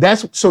 and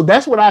that's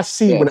what I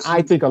see when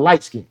I think of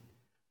light skin.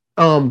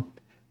 I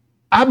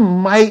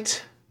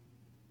might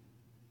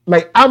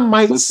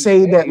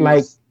say that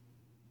like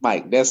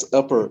Mike, that's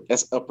upper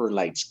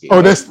light skin.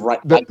 Oh, that's right.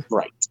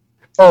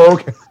 Oh,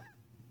 okay.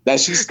 That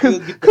she's still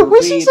because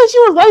when she said she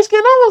was light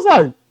skinned, I was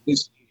like,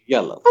 it's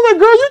yellow. I was like,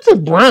 girl, you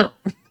just brown.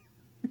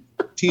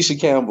 Tisha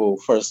Campbell,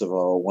 first of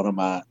all,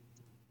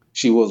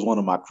 she was one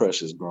of my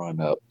crushes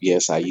growing up.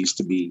 Yes, I used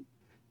to be.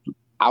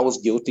 I was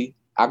guilty.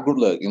 I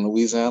grew up in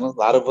Louisiana. A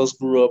lot of us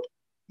grew up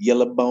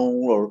yellow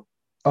bone or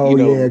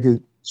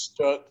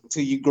struck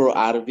till you grow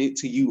out of it,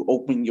 till you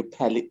open your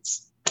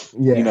palates.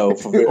 Yeah,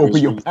 for open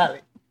your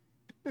palate.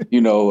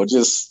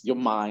 Just your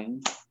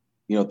mind.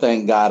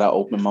 thank God I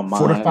opened my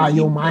mind. Fortify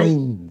your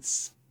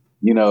minds.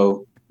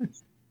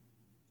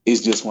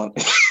 It's just one.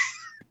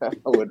 I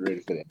wasn't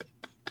ready for that.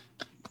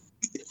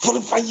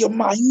 Fortify your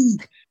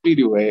mind.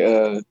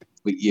 Anyway,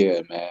 but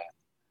yeah, man.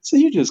 So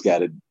you just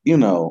gotta,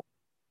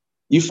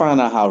 you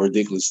find out how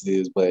ridiculous it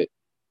is, but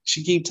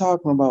she keep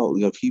talking about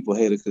people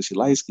hate her because she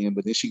light skinned,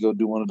 but then she go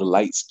do one of the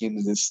light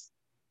skinnedest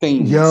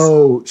things.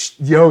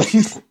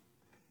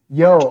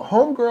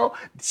 Homegirl.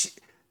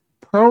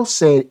 Pearl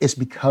said it's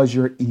because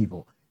you're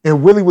evil.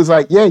 And Willie was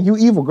like, yeah, you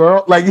evil,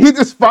 girl. Like, he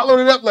just followed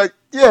it up like,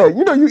 yeah,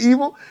 you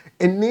evil.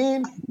 And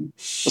then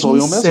she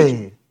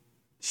said,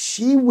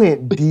 she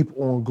went deep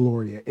on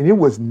Gloria. And it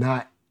was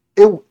not,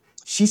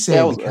 she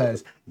said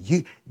because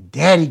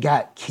daddy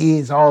got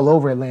kids all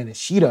over Atlanta.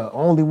 She the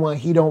only one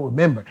he don't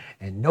remember.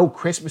 And no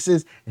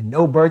Christmases and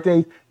no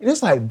birthdays. And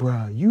it's like,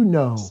 bro,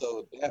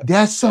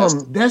 that's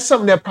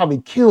something that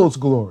probably kills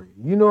Gloria.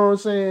 You know what I'm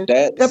saying?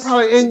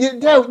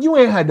 You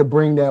ain't had to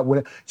bring that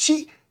with her.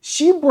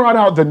 She brought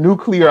out the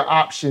nuclear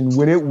option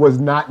when it was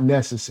not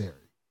necessary.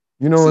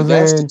 You know what I'm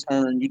saying? That's the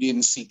turn you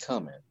didn't see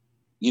coming.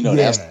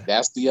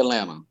 That's the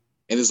Atlanta.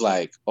 And it's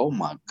like, oh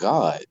my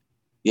God.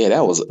 Yeah,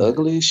 that was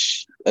ugly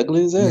as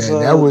ass. Yeah,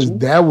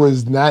 that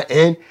was not,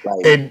 and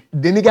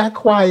then it got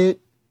quiet,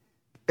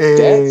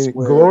 and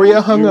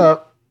Gloria hung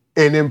up,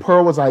 and then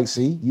Pearl was like,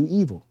 "See, you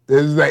evil."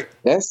 It's like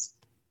that's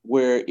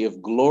where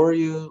if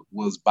Gloria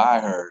was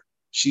by her,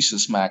 she should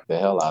smack the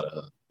hell out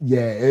of her.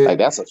 Yeah,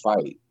 that's a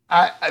fight.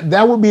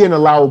 That would be an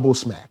allowable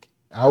smack.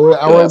 I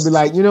would be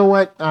like, you know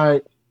what? All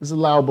right, it's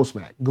allowable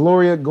smack.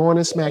 Gloria, go on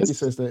and smack your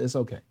sister. It's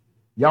okay.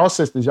 Y'all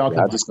sisters, y'all can.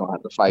 I'm just gonna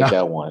have to fight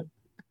that one.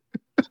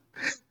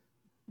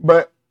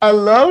 But I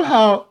love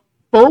how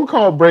phone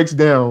call breaks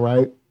down,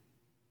 right?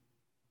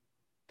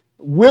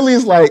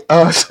 Willie's like,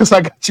 since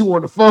I got you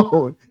on the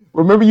phone,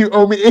 remember you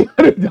owe me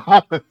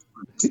 $800.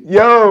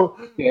 Yo,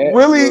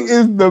 Willie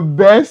is the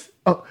best.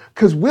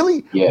 Because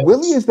Willie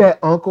is that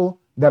uncle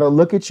that'll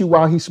look at you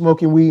while he's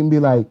smoking weed and be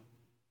like,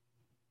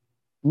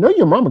 you know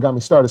your mama got me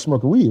started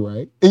smoking weed,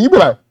 right? And you be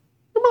like,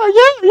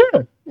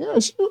 yeah.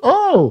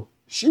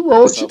 She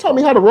rolled. She taught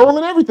me how to roll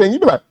and everything. You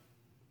be like,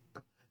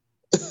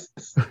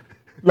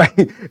 like,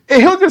 and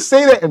he'll just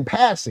say that in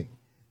passing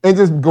and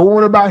just go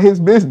on about his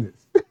business.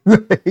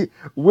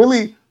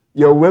 Willie,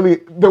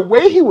 the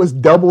way he was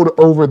doubled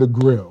over the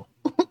grill,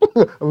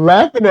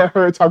 laughing at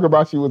her, talking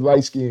about she was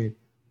light skinned.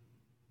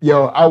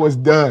 I was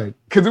done.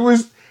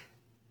 Because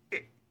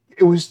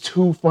it was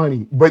too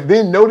funny. But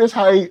then notice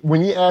how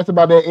when he asked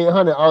about that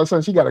 800, all of a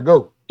sudden she got to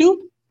go. Boop.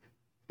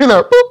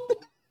 Boop.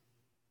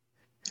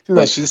 She's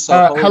like, she's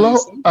so hello,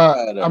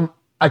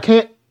 I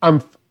can't.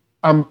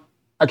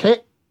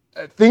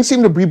 Things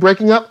seem to be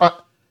breaking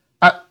up.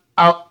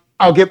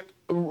 I'll get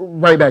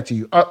right back to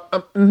you.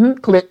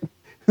 Click.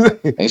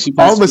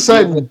 All of a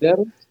sudden,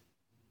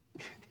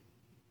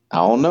 I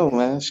don't know,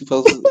 man. She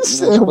supposed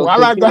to.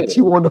 While I got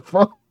you on the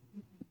phone,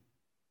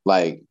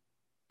 like,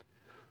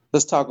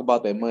 let's talk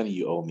about that money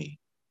you owe me.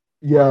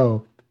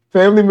 Yo,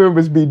 family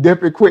members be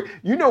dipping quick.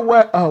 You know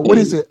what? What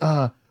is it?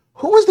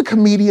 Who was the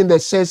comedian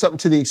that said something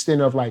to the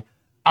extent of like,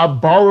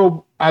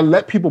 I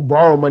let people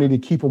borrow money to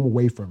keep them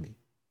away from me.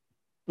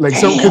 Like,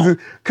 so,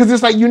 because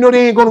it's like, they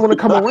ain't going to want to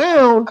come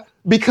around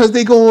because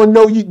they going to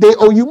know they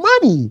owe you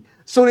money.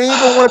 So they ain't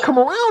going to want to come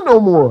around no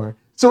more.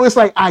 So it's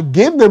like, I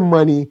give them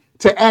money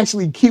to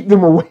actually keep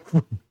them away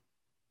from me.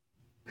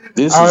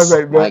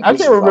 I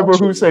can't remember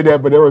who said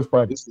that, but it was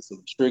funny. This is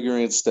some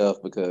triggering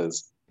stuff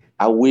because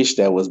I wish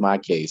that was my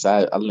case.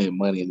 I lent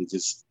money and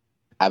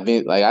I've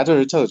been, like I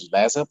told you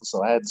last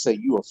episode, I had to say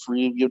you are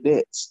free of your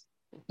debts.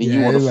 And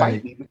you want to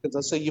fight me because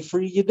I say you're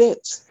free of your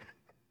debts.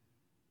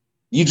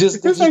 You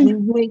just I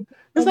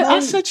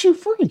set you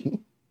free.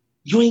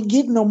 You ain't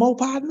getting no more,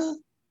 partner.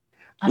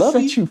 I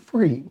set you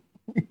free.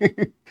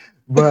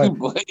 But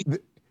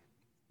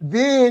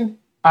then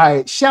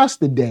shouts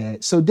to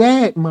Dad. So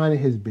Dad minded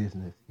his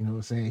business. You know what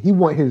I'm saying? He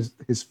want his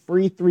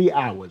free 3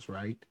 hours,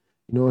 right?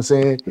 You know what I'm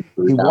saying?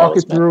 He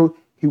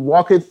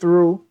walking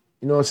through.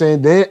 You know what I'm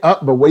saying? Then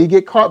up, but what you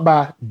get caught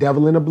by?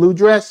 Devil in a blue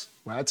dress.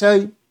 What I tell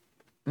you?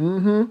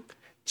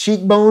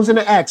 Cheekbones and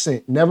an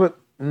accent. Never.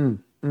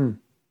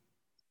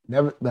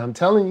 Never, I'm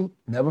telling you,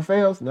 never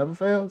fails.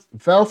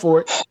 Fell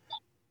for it.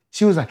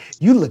 She was like,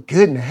 you look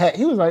good in the hat.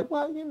 He was like,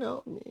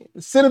 well,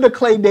 Senator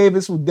Clay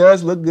Davis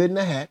does look good in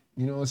the hat.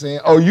 You know what I'm saying?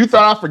 Oh, you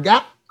thought I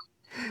forgot?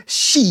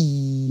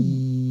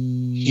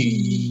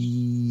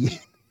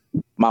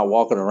 My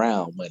walking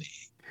around money.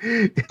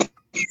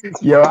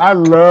 Yo, I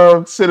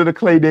love Senator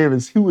Clay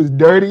Davis. He was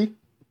dirty,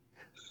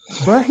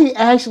 but he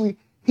actually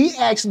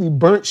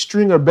burnt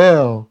Stringer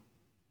Bell.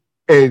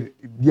 And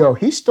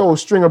he stole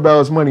Stringer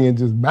Bell's money and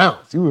just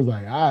bounced. He was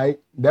like, all right,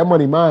 that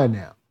money mine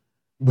now.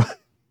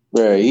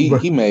 But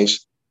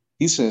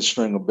he sent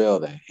Stringer Bell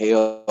to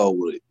hell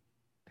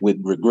with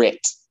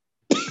regret.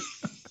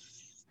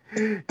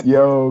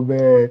 Yo,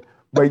 man.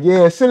 But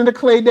yeah, Senator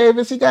Clay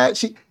Davis,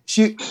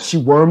 she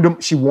warmed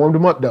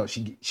him up though.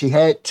 She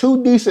had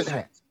 2 decent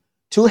hats.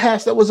 2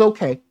 hats that was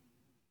okay.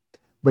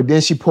 But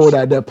then she pulled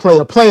out that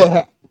player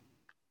hat.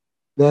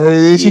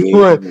 Yeah,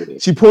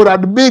 She pulled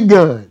out the big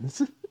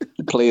guns.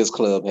 the Players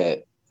Club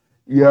hat.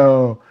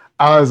 Yo,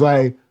 I was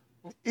like,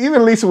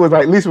 even Lisa was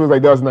like,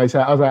 that was a nice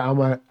hat. I was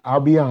like, I'll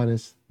be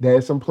honest,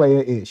 there's some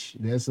player ish.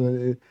 There's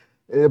a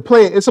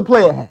player. It's a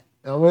player hat.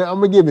 I'm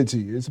gonna give it to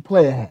you. It's a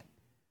player hat.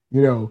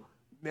 You know,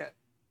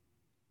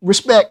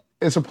 respect.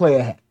 It's a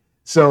player hat.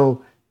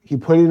 So he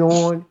put it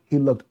on. He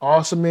looked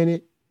awesome in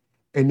it,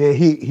 and then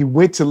he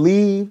went to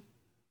leave.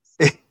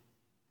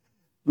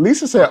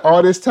 Lisa said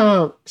all this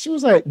time, she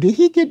was like, did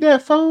he get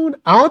that phone?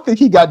 I don't think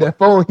he got that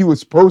phone he was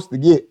supposed to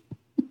get.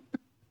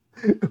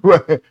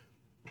 But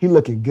he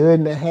looking good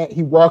in the hat.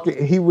 He walking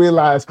and he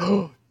realized,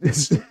 oh,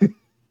 this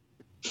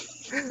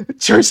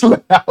church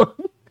loud.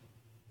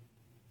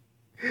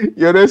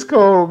 Yo, that's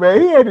cold, man.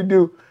 He had to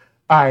do.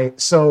 All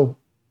right, so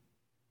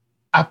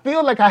I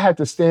feel like I had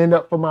to stand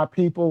up for my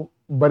people,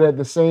 but at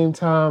the same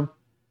time,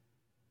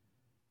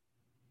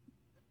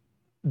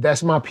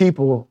 that's my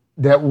people.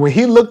 That when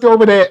he looked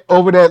over that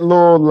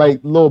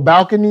little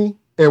balcony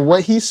and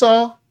what he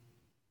saw,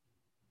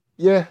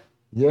 yeah,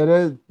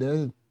 that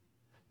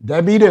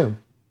be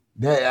them.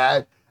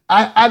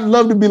 I'd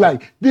love to be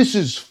like, this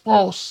is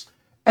false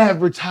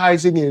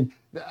advertising, and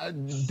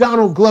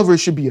Donald Glover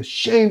should be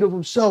ashamed of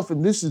himself,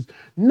 and this is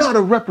not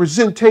a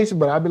representation.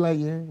 But I'd be like,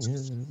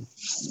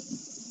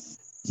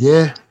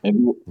 yeah.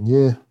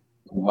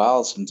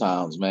 Wild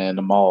sometimes, man.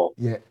 The mall.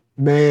 Yeah,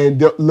 man.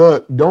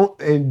 Look,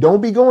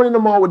 don't be going in the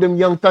mall with them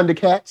young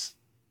Thundercats.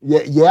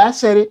 Yeah, I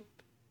said it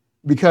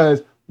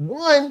because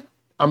one,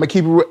 I'm gonna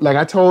keep it like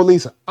I told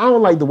Lisa. I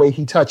don't like the way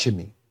he touching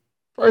me.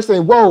 First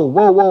thing,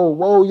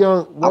 whoa,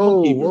 young, I'm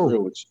gonna keep it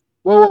real with you.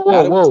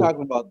 whoa.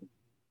 Talking about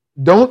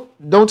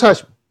Don't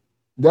touch me.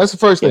 That's the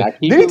first thing.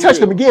 Then he touched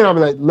him again. I'm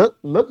like,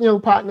 look, young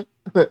partner.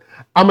 I'm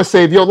gonna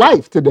save your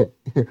life today.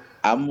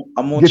 I'm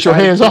gonna get your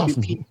hands off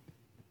me.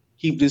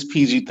 Keep this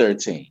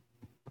PG-13.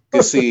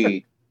 Cause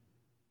see,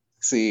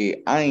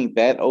 I ain't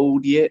that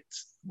old yet.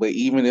 But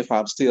even if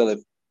I'm still,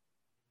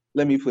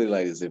 let me put it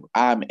like this: if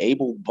I'm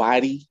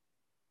able-bodied,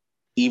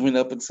 even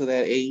up until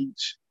that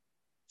age,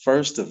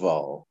 first of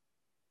all,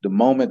 the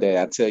moment that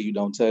I tell you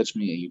don't touch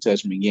me and you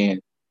touch me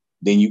again,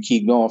 then you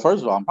keep going.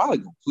 First of all, I'm probably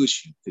gonna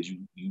push you because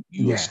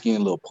you a skinny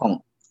little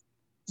punk.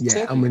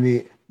 Yeah, I'm gonna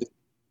need. The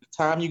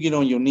time you get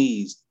on your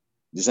knees,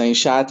 this ain't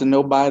shot to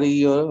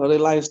nobody or their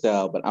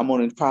lifestyle, but I'm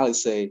gonna probably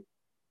say,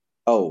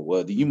 oh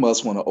well, you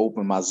must want to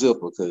open my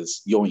zipper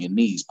because you're on your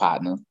knees,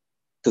 partner.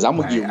 Because I'm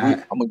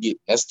gonna get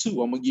that's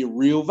 2. I'm gonna get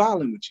real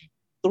violent with you.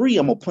 3,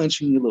 I'm gonna punch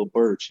you in your little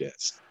bird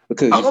chest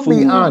because I'm gonna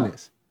be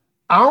honest.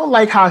 I don't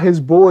like how his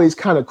boys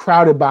kind of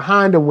crowded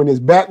behind him when his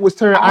back was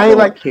turned. I ain't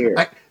like care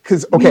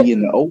because okay, me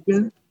in the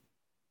open,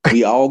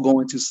 we all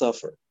going to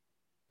suffer.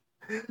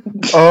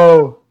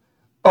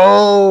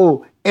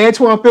 Oh,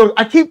 Antoine Phillips.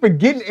 I keep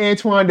forgetting,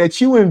 Antoine,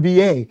 that you in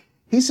VA.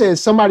 He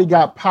says somebody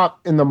got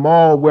popped in the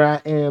mall where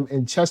I am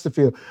in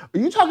Chesterfield. Are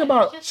you talking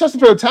about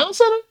Chesterfield Town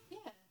Center? Yeah.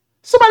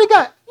 Somebody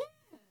got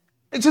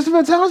in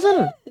Chesterfield Town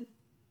Center. In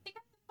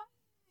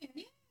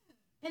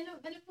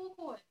the food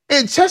court.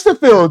 In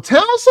Chesterfield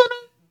Town Center?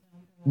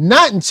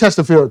 Not in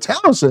Chesterfield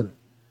Town Center.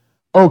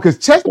 Oh, because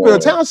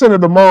Chesterfield Town Center,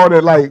 the mall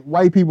that like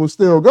white people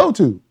still go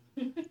to.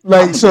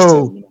 Like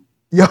so,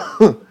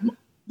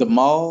 the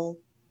mall.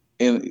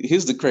 And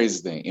here's the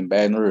crazy thing: in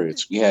Baton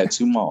Rouge, we had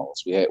 2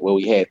 malls. We had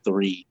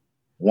 3.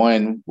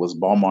 One was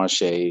Bon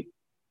Marché.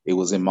 It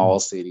was in Mall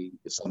City.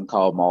 It's something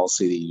called Mall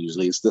City.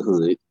 Usually, it's the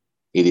hood.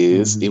 It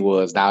is. Mm-hmm. It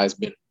was. Now it's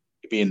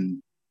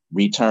been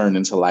returned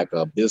into like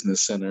a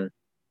business center,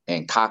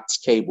 and Cox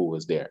Cable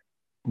was there.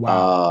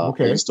 Wow.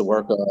 Okay. I used to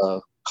work a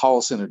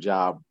call center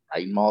job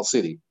right in Mall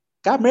City.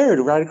 Got married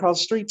right across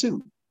the street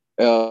too.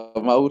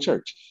 My old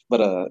church.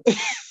 But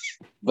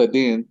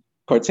then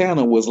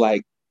Cortana was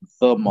like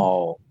the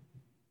mall.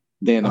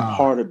 Then a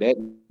part of that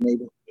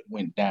neighborhood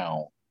went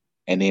down,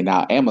 and then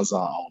now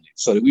Amazon owned it.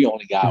 So we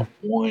only got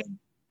one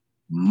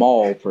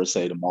mall per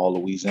se, the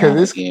Mall Louisiana.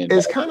 Because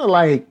it's kind of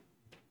like,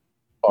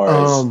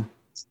 and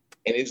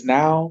it's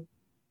now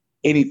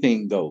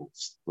anything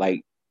goes.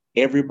 Like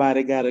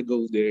everybody got to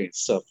go there and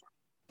suffer.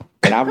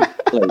 And I'm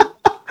like,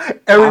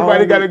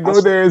 everybody got to go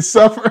there and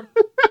suffer.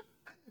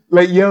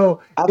 Like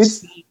yo,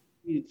 it's the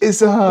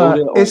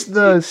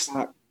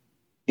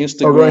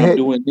Instagram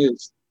doing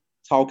this.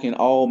 Talking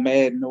all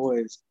mad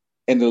noise,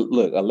 and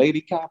a lady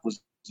cop was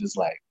just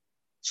like,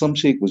 some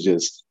chick was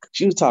just,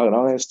 she was talking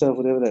all that stuff,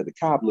 whatever that the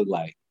cop looked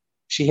like.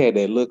 She had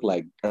that look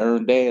like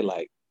earned dad,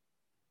 like,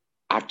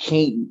 I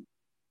can't,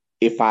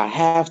 if I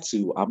have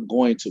to, I'm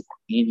going to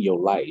end your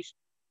life,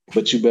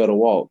 but you better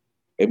walk.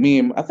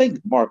 And I think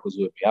Mark was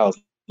with me. I was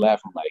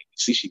laughing like,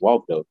 see, she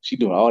walked though. She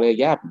doing all that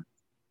yapping,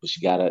 but she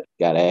got her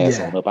ass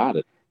on up out of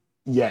it.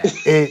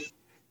 Yeah,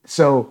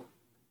 so.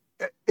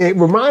 It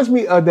reminds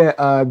me of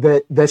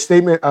that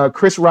statement,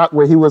 Chris Rock,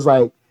 where he was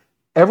like,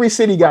 every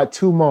city got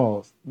 2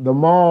 malls. The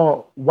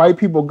mall white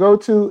people go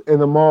to and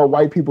the mall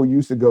white people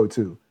used to go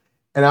to.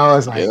 And I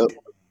was like,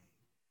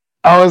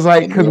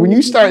 because when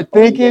you start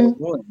thinking,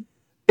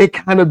 it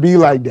kind of be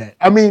like that.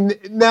 I mean,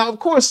 now of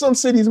course some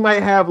cities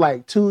might have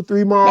like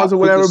 2-3 malls Now, or quick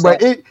whatever,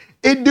 but aside.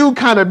 it do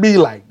kind of be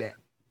like that.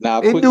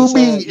 Now, It quick do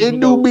be aside. it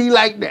do be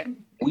like that.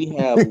 We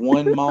have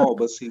one mall,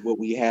 but see what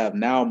we have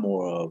now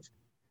more of,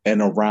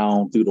 and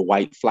around through the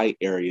white flight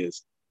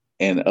areas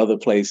and other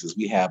places,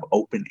 we have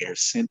open air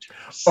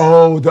centers.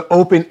 Oh, the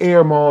open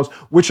air malls,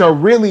 which are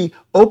really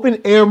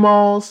open air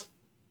malls.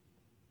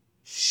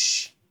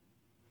 Shh,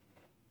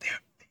 they're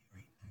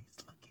very nice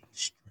looking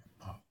strip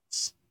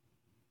malls.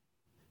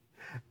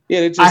 Yeah,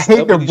 they're I just hate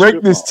to uppity break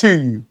strip this malls.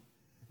 to you.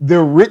 The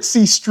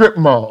ritzy strip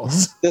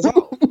malls. That's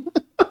all.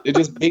 They're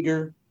just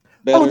bigger,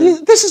 Oh,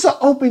 better, this is an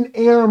open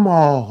air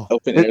mall.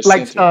 open air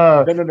Like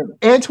center. No.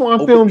 Antoine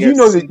Open Films, air you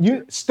know that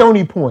center.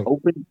 Stony Point.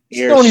 Open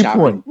air Stony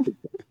shopping. Point.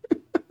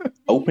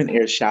 Open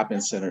air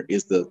shopping center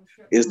is the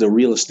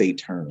real estate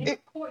term. It-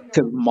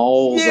 Because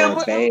malls yeah, are a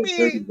but bad, I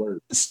dirty mean,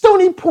 word.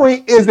 Stony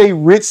Point is a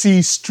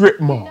ritzy strip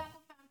You're mall. not gonna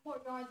find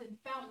courtyards and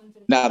fountains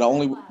and Now stuff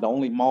the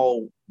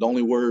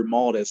only word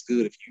mall that's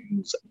good if you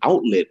use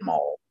outlet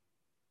mall,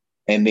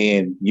 and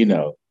then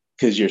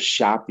because you're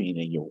shopping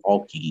and you're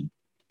walking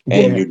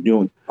and Yeah,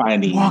 you're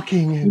finding,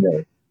 walking you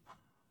in.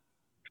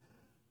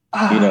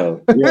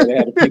 know, you ever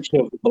had a picture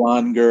of the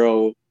blonde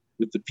girl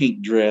with the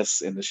pink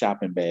dress and the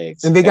shopping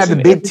bags. And they got That's the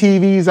in big every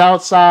TVs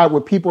outside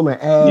with people in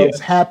yeah, ads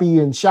happy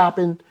and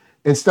shopping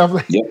and stuff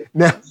like. yeah.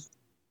 Now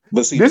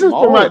But see, this the is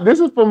for mall,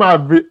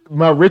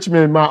 my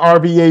Richmond, my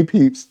RVA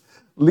peeps.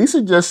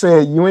 Lisa just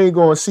said you ain't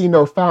gonna see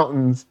no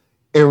fountains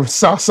in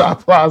Southside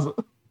Plaza.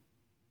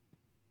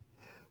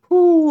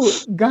 Ooh,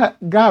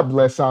 God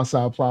bless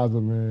Southside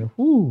Plaza, man.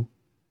 Ooh.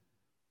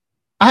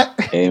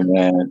 hey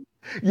man,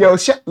 Yo,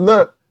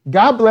 look,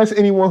 God bless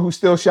anyone who's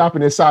still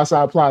shopping at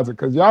Southside Plaza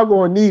because y'all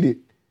gonna need it.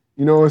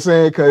 You know what I'm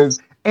saying? Because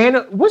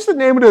what's the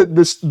name of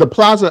the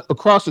plaza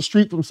across the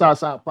street from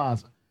Southside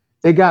Plaza?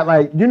 They got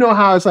like, you know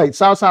how it's like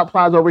Southside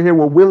Plaza over here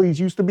where Willie's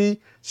used to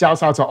be.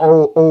 Shouts out to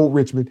old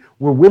Richmond,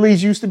 where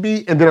Willie's used to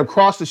be, and then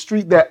across the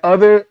street that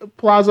other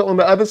plaza on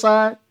the other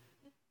side.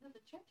 There's a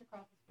church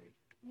across the street.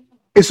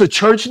 It's a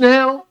church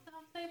now.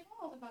 St.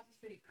 Paul's across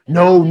the street.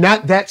 No,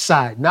 not that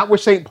side. Not where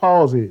St.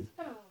 Paul's is.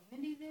 I don't know what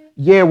Wendy's is.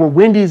 Yeah, where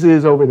Wendy's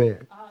is over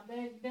there.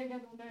 They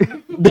got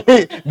no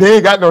name. They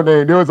ain't got no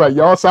name. They was like,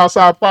 y'all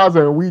Southside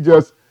Plaza, and we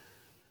just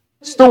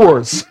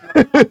stores.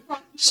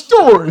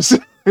 Stores.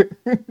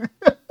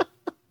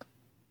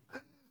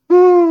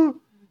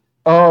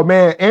 Oh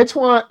man,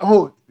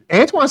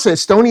 Antoine said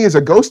Stony is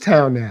a ghost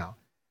town now.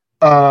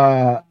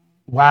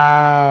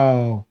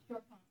 Wow.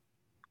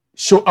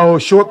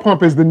 Short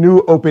Pump is the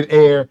new open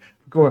air.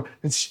 Go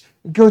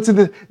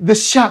to the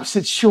shops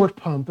at Short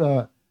Pump.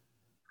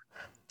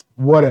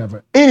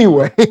 Whatever.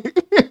 Anyway,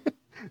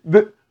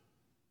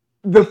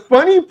 the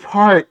funny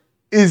part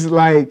is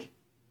like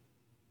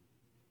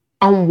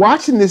I'm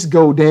watching this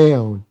go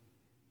down,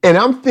 and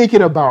I'm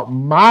thinking about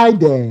my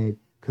dad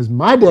because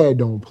my dad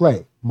don't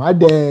play. My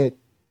dad,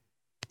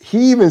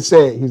 he even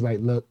said, he's like,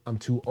 look, I'm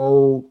too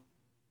old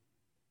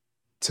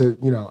to,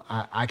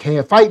 I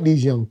can't fight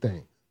these young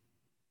things.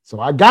 So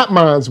I got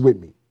mines with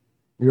me.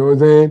 You know what I'm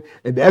saying?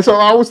 And that's all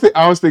I was thinking.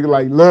 I was thinking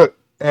like, look,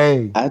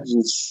 hey. I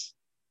just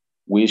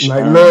wish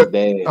like, look,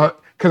 dad.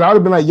 Because I would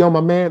have been like, yo, my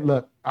man,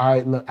 look, all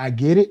right, look, I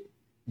get it.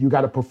 You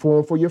got to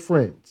perform for your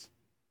friends.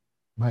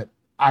 But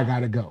I got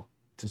to go.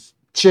 Just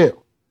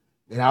chill.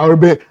 And I would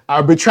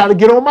have been trying to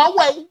get on my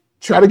way.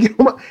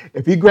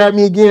 If he grabbed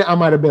me again, I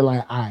might have been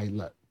like, all right,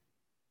 look.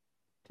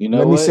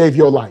 Let me save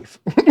your life.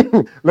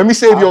 Let me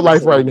save your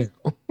life right now.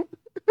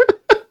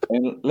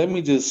 And let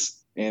me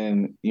just,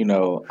 I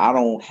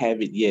don't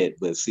have it yet,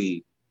 but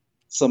see,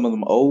 some of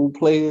them old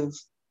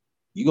players,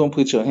 you're going to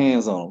put your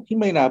hands on him. He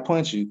may not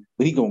punch you,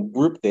 but he going to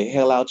grip the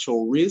hell out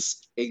your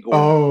wrist and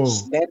go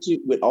snatch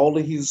it with all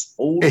of his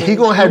old And he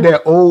going to have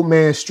that old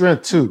man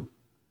strength too.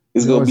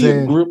 It's going to be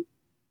a grip,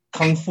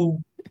 kung fu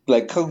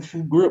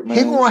grip, man.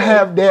 He gonna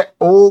have that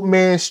old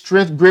man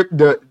strength grip.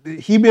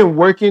 He been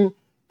working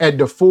at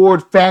the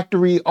Ford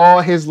factory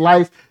all his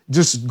life,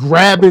 just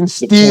grabbing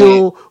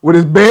steel with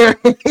his bare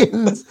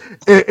hands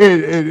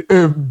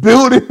and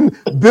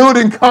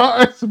building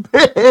cars.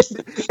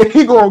 And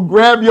he gonna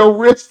grab your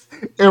wrist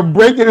and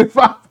break it in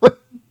 5 places.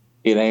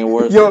 It ain't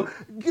worth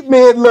it.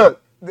 Man, look.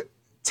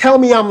 Tell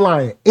me I'm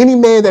lying. Any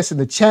man that's in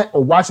the chat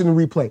or watching the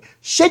replay,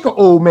 shake an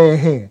old man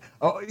hand.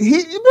 He'd be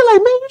like,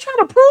 man, you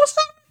trying to prove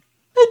something?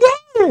 Hey,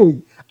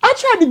 dang, I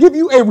tried to give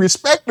you a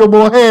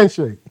respectable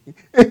handshake.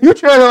 And you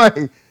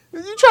trying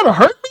to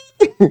hurt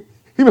me?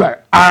 He be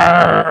like,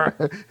 ah.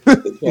 Try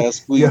to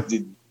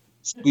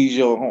squeeze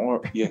your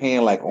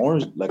hand like an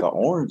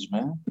orange,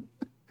 man.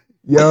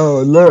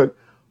 Yo, look,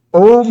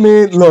 old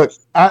men, look,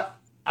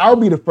 I'll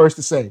be the first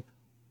to say,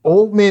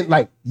 old men,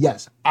 like,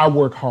 yes, I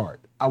work hard.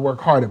 I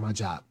work hard at my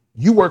job.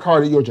 You work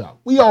hard at your job.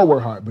 We all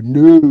work hard, but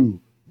no.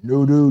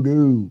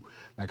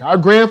 Like our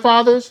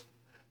grandfathers,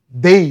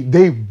 they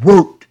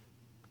worked.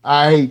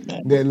 All right.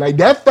 They're like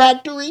that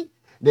factory,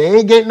 they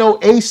ain't getting no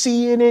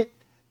AC in it,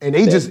 and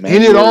they just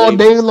in it all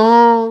day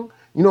long,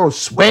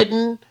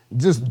 sweating,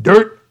 just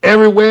dirt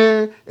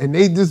everywhere, and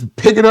they just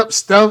picking up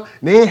stuff.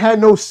 And they ain't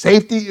had no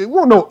safety. It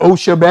wasn't no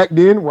OSHA back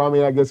then. Well, I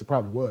mean, I guess it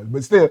probably was,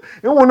 but still,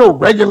 there wasn't no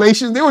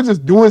regulations. They were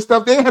just doing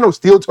stuff. They ain't had no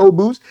steel toe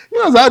boots.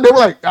 You know, they were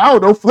like, I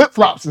don't know, flip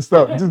flops and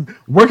stuff, just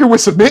working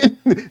with cement.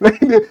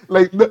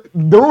 Look,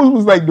 those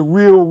was like the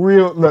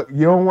real. Look,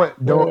 you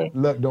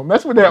don't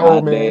mess with that My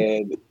old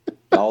man. dad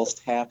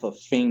lost half a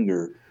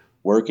finger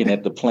working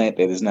at the plant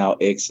that is now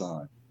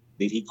Exxon.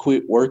 Did he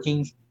quit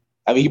working?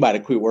 I mean, he might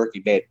have quit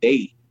working that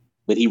day,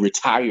 but he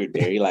retired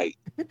there. He like,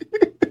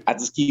 I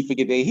just keep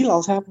forgetting he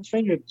lost half a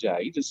finger at the job.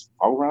 He just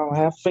all around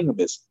half a finger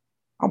missing.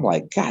 I'm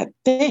like, God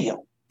damn.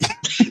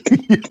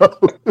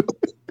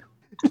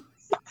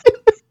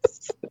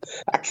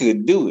 I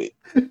couldn't do it.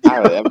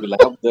 I'd be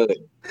like, I'm done.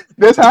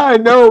 That's how I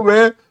know,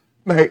 man.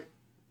 Like,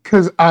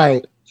 cause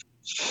my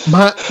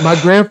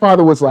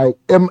grandfather was like,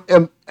 and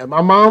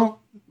my mom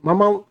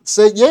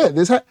said, yeah,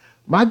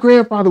 my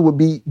grandfather would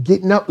be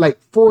getting up like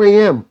 4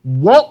 a.m.,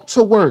 walk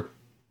to work.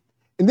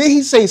 And then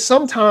he'd say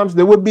sometimes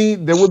there would be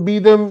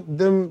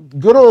them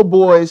good old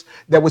boys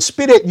that would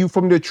spit at you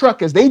from their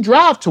truck as they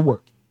drive to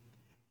work.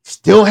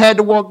 Still had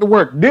to walk to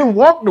work. Then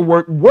walk to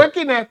work, work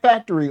in that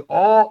factory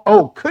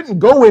couldn't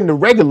go in the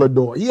regular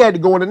door. He had to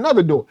go in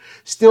another door.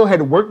 Still had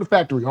to work the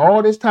factory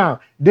all this time.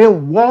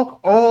 Then walk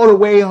all the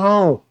way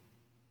home.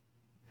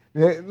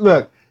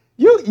 Look,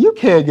 you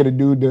can't get a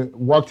dude to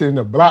walk in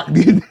the block.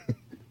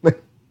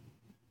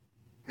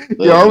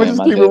 Yo, I'm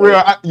just keep it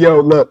real.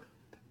 Look,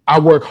 I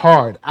work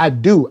hard. I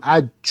do.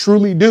 I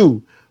truly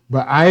do.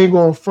 But I ain't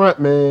gonna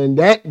front, man.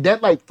 That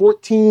like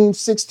 14,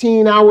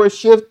 16-hour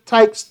shift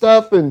type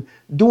stuff and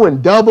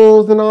doing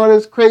doubles and all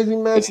this crazy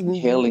mess.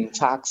 Inhaling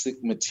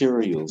toxic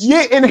materials.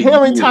 Yeah,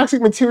 inhaling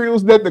toxic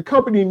materials that the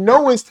company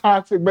know is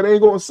toxic, but they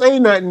ain't gonna say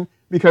nothing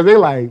because they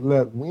like,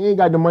 look, we ain't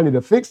got the money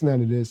to fix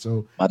none of this,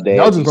 so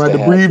y'all just gonna have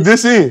to breathe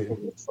this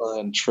in.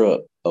 Fun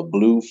truck, a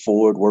blue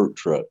Ford work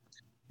truck.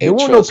 There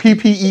won't no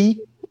PPE.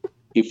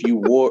 If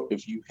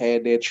you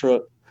had that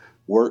truck,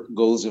 work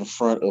goes in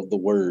front of the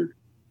word.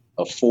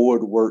 A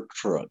Ford work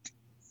truck.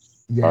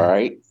 Yeah. All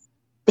right.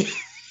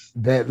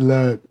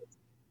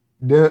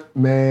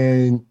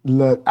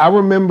 Look, I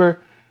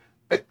remember.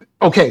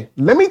 Okay,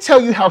 let me tell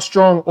you how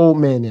strong old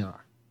men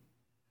are.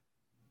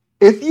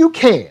 If you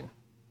can,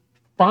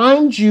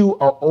 find you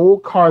an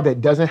old car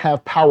that doesn't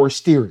have power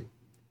steering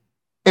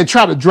and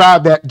try to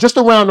drive that just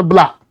around the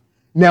block.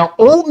 Now,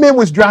 old men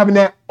was driving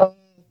that all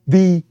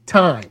the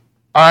time.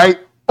 All right?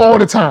 All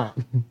the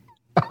time.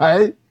 All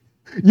right?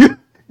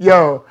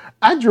 Yo,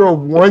 I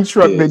drove one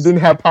truck that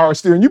didn't have power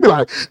steering. You'd be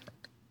like,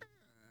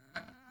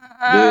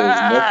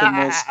 there's nothing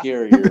more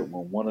scarier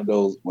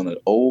when an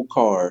old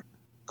car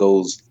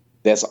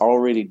that's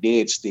already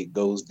dead stick,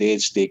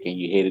 and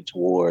you're headed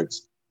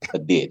towards a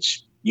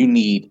ditch. You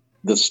need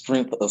the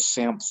strength of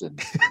Samson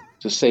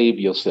to save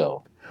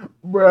yourself.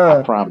 Bruh,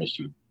 I promise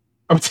you.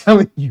 I'm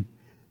telling you.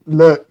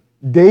 Look,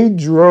 they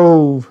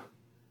drove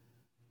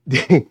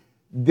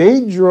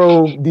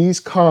these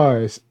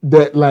cars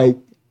that like,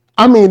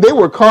 I mean, they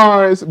were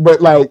cars,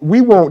 but like we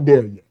won't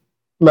dare yet.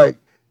 Like,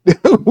 I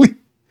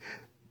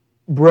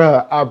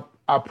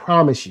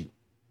promise you,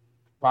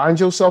 find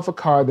yourself a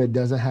car that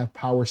doesn't have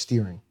power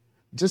steering.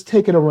 Just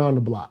take it around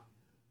the block.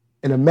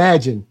 And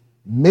imagine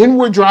men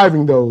were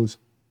driving those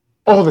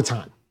all the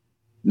time.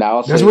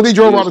 Now that's what they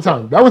drove all the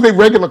time. That was a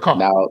regular car.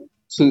 Now,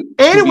 and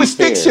it was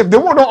stick shift.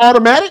 There weren't no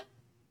automatic.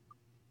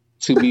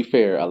 To be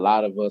fair, a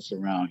lot of us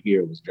around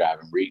here was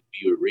driving Buick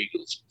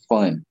Regals for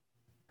fun.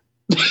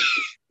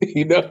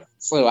 You know,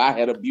 so I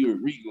had a Buick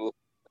Regal,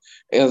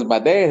 as my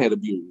dad had a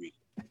Buick Regal,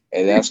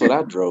 and that's what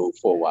I drove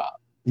for a while.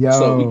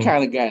 So we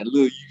kind of got a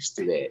little used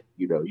to that,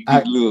 you know. You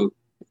get a little.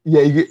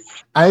 Yeah,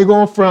 I ain't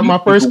going front. My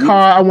first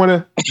car, I want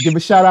to give a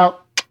shout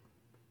out,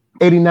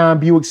 89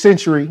 Buick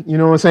Century. You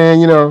know what I'm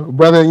saying? You know,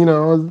 brother. You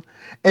know,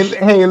 and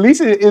hey, at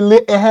least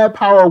it had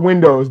power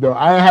windows though.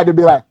 I had to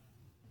be like.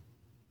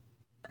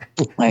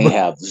 I ain't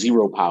have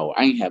zero power.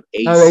 I ain't have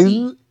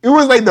AC. It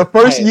was like the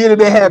first year that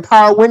they had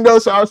power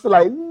windows, so I was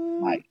like.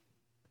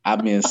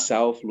 I'm in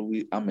South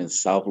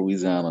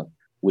Louisiana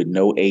with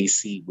no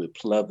AC, with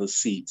pleather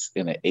seats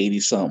in an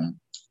 80-something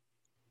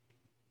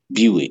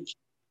Buick.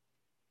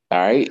 All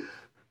right.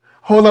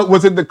 Hold up,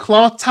 was it the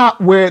cloth top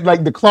where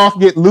like the cloth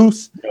get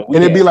loose and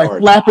it'd be like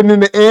flapping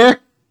in the air?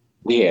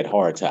 We had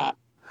hard top.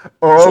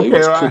 Oh, so okay.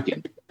 It was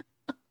cooking.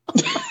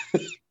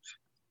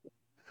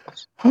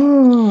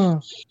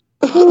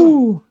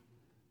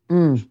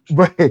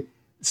 But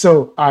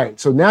so all right,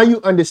 so now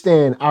you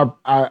understand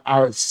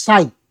our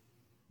sight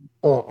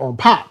on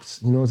Pops,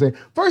 you know what I'm saying?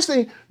 First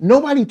thing,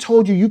 nobody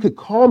told you could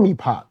call me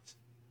Pops.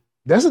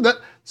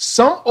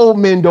 Some old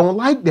men don't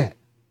like that.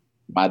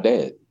 My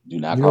dad do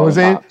not you call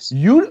him Pops.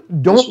 You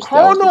don't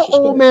call no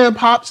old man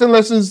Pops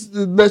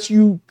unless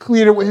you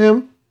cleared it with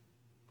him.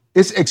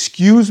 It's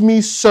excuse me,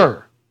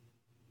 sir.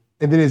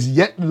 And then it's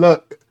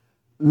look,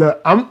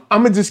 I'm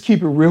gonna just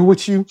keep it real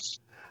with you.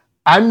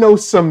 I know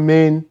some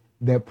men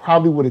that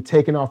probably would have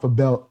taken off a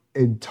belt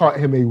and taught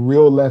him a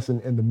real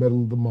lesson in the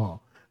middle of the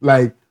mall.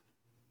 Like,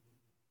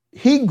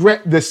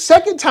 the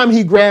second time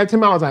he grabbed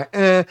him, I was like,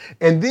 eh.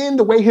 And then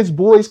the way his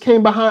boys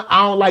came behind,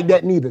 I don't like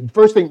that neither.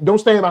 First thing, don't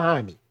stand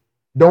behind me.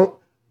 Don't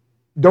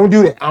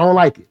do that. I don't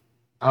like it.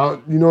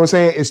 You know what I'm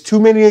saying? It's too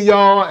many of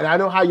y'all, and I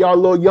know how y'all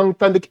little young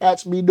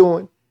Thundercats be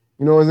doing.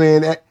 You know what I'm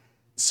saying?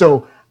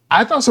 So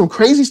I thought some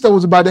crazy stuff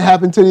was about to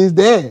happen to his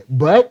dad,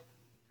 but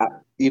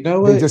you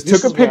know what? they just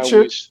took a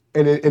picture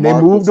and they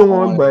moved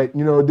on. But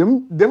you know,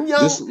 them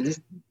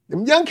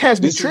young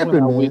cats be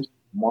tripping, man. Wish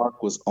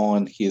Mark was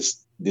on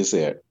this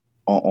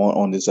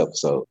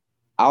episode.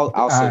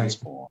 I'll say this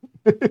for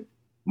him.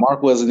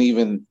 Mark wasn't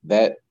even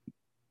that.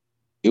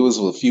 It was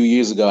a few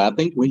years ago. I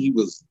think when he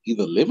was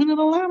either living in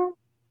Atlanta.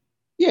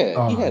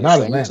 Yeah, he had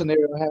the same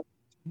scenario happen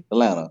in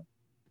Atlanta.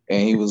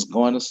 And he was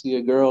going to see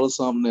a girl or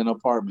something in an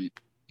apartment.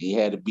 He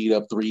had to beat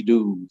up 3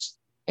 dudes.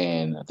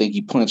 And I think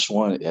he punched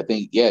one. I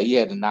think, he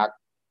had to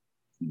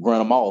run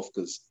them off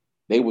because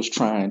they was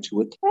trying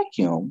to attack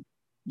him,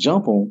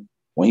 jump him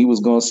when he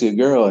was going to see a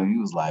girl. And he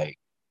was like,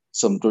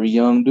 some 3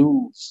 young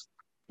dudes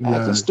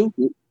acting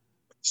stupid.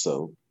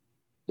 So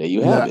there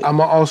you have it. I'm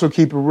going to also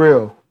keep it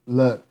real.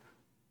 Look,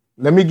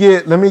 let me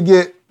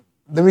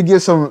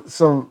get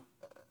some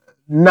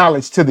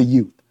knowledge to the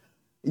youth.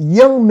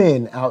 Young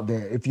men out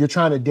there, if you're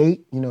trying to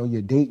date,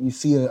 you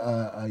see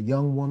a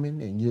young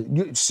woman and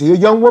you see a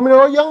young woman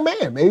or a young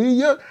man,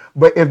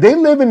 but if they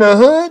live in the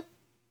hood,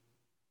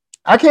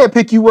 I can't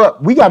pick you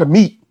up. We got to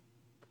meet.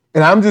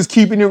 And I'm just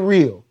keeping it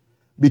real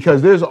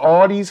because there's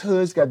all these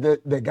hoods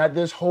that got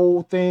this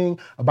whole thing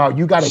about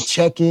you got to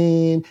check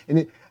in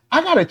and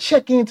I got to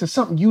check into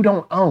something you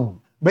don't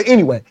own. But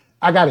anyway,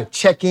 I got to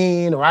check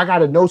in or I got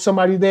to know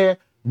somebody there.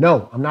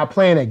 No, I'm not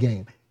playing that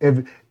game.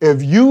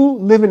 If you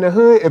live in the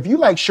hood, if you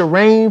like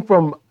Shireen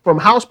from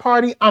House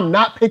Party, I'm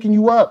not picking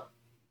you up.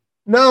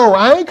 No,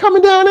 I ain't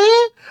coming down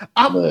there.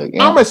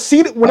 I'm a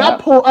seat when I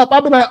pull up.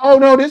 I'll be like, oh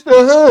no, this the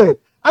hood.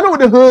 I know what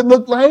the hood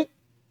look like.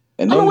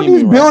 I know what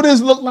these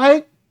buildings look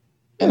like.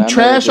 And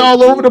trash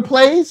all over the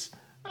place.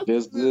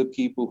 There's good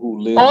people who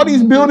live. All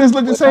these buildings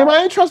look the same. I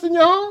ain't trusting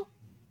y'all.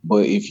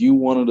 But if you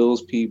one of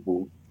those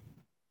people,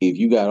 if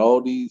you got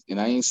all these, and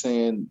I ain't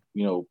saying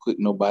put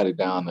nobody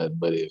down there,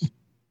 but if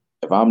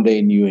I'm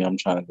dating you and I'm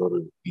trying to go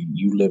to,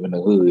 you live in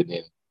the hood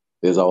and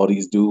there's all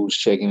these dudes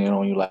checking in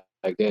on you like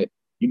that,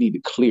 you need to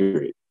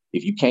clear it.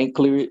 If you can't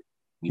clear it,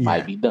 we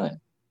might be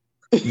done.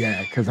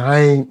 Yeah, because I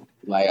ain't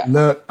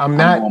look. I'm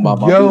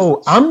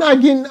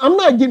not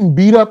getting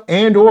beat up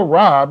and or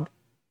robbed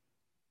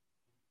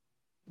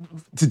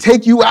to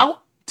take you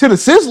out to the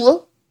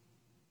Sizzler.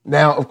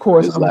 Now, of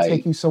course, I'm gonna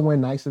take you somewhere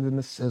nicer than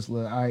the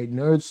Sizzler. All right,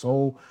 Nerd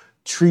Soul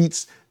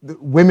treats the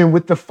women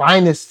with the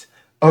finest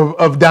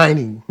of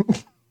dining.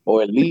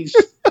 Or at least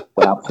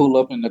when I pull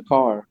up in the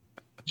car,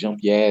 jump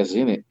your ass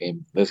in it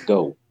and let's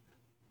go.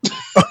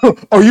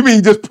 Oh, you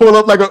mean just pull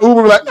up like an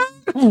Uber, be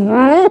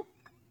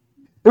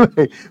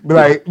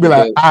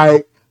like,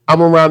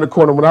 I'm around the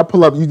corner. When I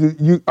pull up,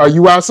 you are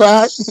you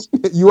outside?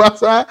 You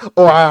outside?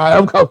 Oh,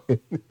 I'm coming.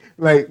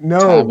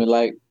 No. Timing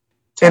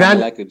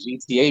like a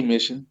GTA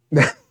mission.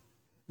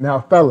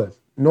 Now, fellas,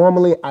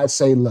 normally I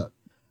say, look,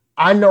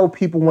 I know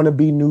people want to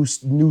be new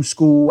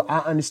school. I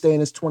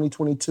understand it's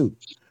 2022.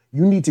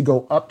 You need to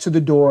go up to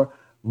the door,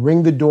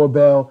 ring the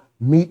doorbell,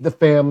 meet the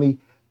family,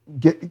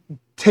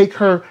 take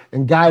her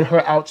and guide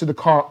her out to the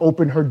car,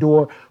 open her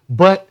door.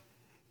 But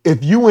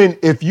if you in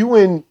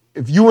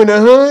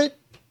the hood,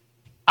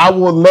 I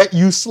will let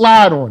you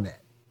slide on that.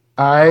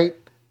 All right?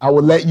 I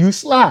will let you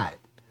slide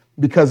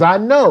because I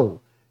know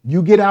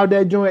you get out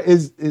that joint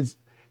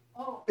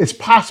it's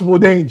possible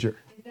danger.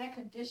 Is that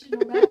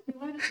conditional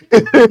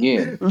masculinity?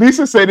 Yeah.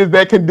 Lisa said, "Is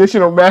that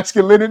conditional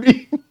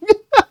masculinity?"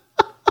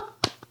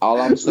 All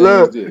I'm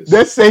saying is this.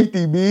 That's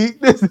safety, B.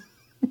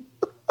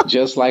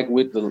 Just like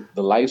with the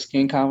light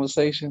skin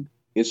conversation,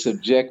 it's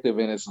subjective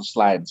and it's a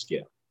sliding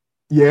scale.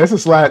 Yeah, it's a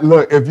slide.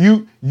 Look, if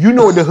you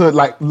know what the hood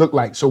look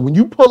like. So when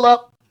you pull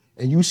up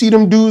and you see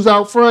them dudes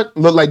out front,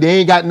 look like they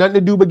ain't got nothing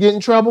to do but get in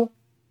trouble.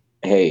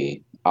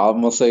 Hey,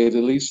 I'm gonna say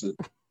to Lisa,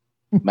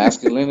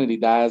 masculinity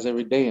dies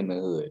every day in the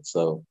hood.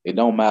 So it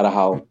don't matter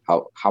how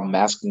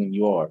masculine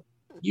you are.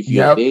 If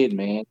you're dead,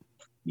 man,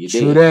 you're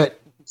dead. True that.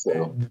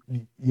 So.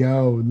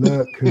 Yo,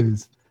 look,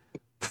 cause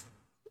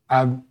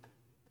I'm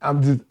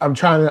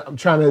trying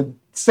to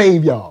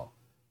save y'all,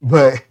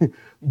 but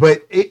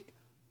it,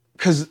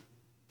 cause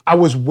I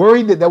was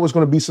worried that was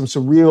going to be some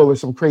surreal or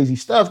some crazy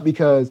stuff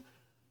because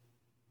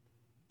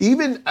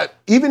even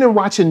in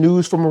watching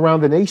news from around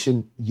the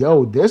nation,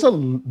 yo,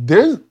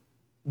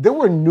 there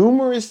were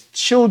numerous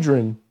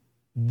children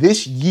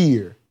this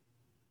year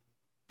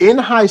in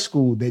high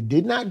school that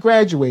did not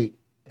graduate.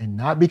 And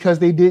not because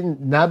they didn't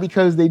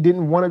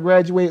want to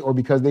graduate or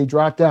because they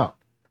dropped out,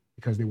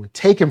 because they were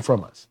taken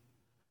from us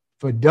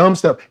for dumb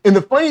stuff. And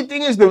the funny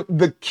thing is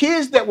the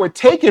kids that were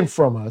taken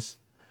from us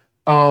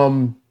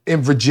in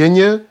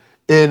Virginia,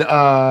 and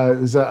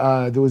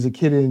there was a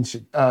kid in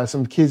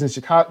some kids in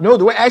Chicago. No,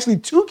 there were actually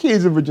 2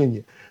 kids in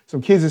Virginia.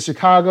 Some kids in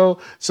Chicago,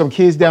 some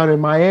kids down in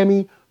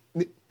Miami.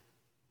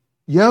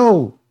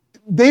 Yo,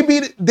 they be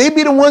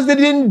the ones that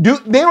didn't do.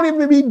 They don't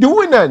even be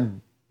doing nothing.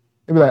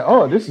 They'd be like,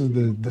 oh, this is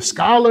the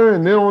scholar,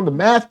 and they're on the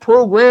math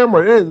program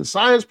or they're the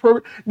science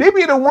program. They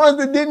be the ones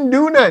that didn't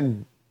do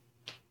nothing.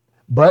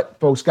 But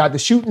folks got the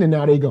shooting and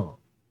now they gone.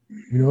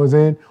 You know what I'm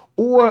saying?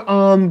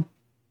 Or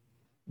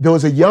there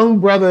was a young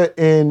brother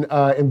in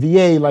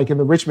VA, like in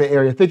the Richmond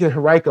area, I think in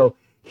Henrico.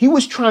 He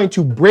was trying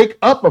to break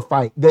up a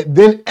fight that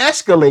then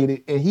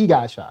escalated and he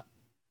got shot.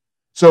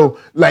 So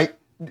like,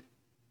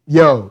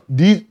 yo,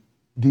 these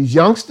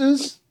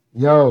youngsters,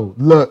 yo,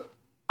 look,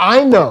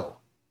 I know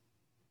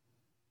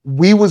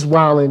we was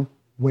wilding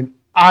when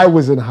I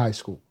was in high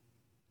school.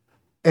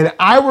 And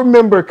I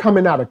remember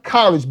coming out of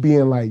college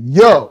being like,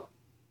 yo,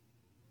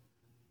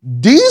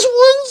 these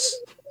ones,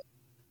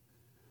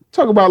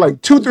 talk about like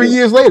 2-3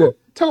 years later,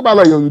 talk about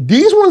like, yo,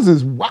 these ones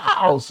is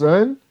wild,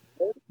 son.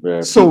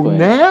 Bruh, So people ain't-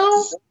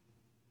 now,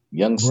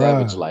 young Bruh.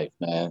 savage life,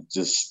 man,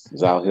 just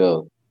is out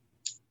here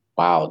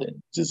wild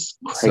and just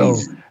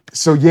crazy.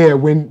 so yeah,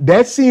 when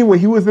that scene when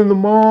he was in the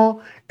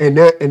mall and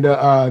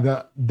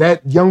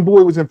that young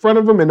boy was in front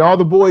of him and all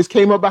the boys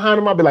came up behind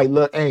him, I'd be like,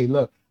 look, hey,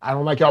 look, I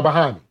don't like y'all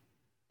behind me.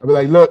 I'd be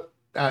like, look,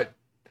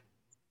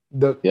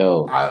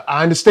 Yo,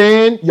 I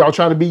understand y'all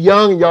trying to be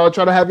young and y'all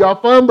trying to have y'all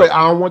fun, but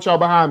I don't want y'all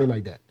behind me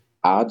like that.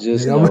 I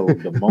just You know, know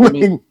the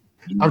moment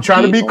I'm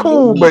trying to be get on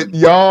cool, your but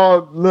knees,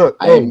 y'all look,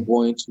 I hey, am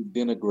going to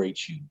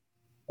denigrate you.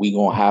 We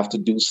gonna have to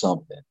do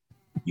something.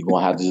 You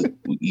gonna have to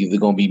either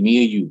gonna be me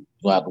or you. You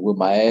gonna have to whip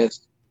my ass,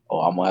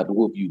 or I'm gonna have to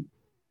whoop you,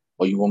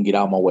 or you gonna get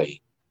out of my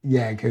way.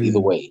 yeah, because Either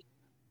way,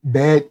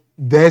 that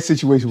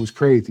situation was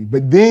crazy.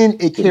 But then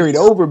it carried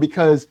over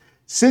because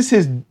since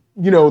his,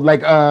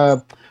 like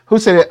who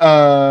said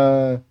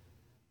it?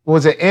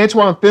 Was it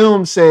Antoine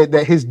Film said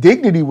that his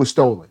dignity was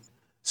stolen.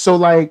 So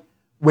like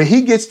when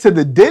he gets to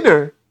the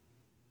dinner,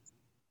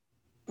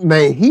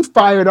 man, he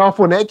fired off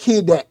on that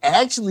kid that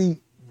actually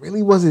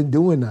really wasn't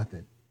doing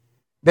nothing.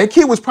 That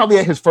kid was probably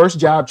at his first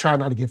job trying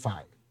not to get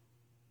fired.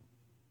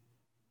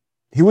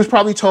 He was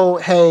probably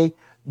told, hey,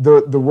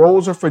 the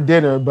rolls are for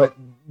dinner, but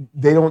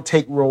they don't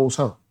take rolls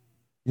home.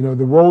 The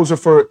rolls are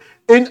for,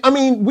 and I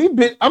mean,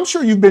 I'm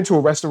sure you've been to a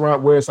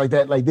restaurant where it's like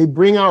that. Like they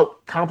bring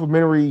out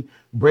complimentary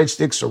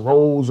breadsticks or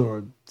rolls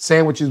or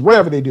sandwiches,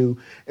 whatever they do.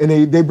 And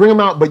they bring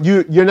them out, but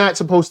you're not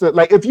supposed to,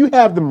 like, if you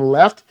have them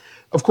left,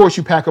 of course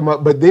you pack them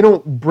up, but they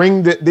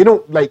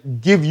don't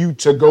like give you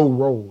to-go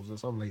rolls or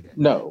something like that.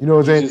 no. You know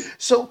what I'm you saying?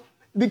 So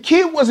the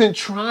kid wasn't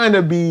trying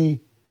to be,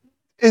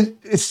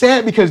 it's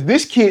sad because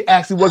this kid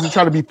actually wasn't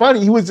trying to be funny.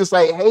 He was just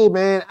like, hey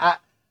man,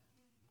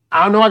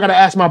 I know I got to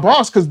ask my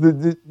boss because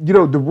the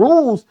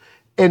rules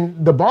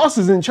and the boss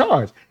is in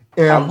charge.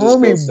 And I'm just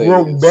gonna homie say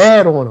broke this.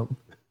 bad on him.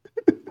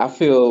 I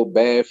feel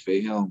bad for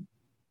him,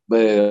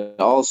 but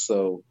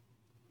also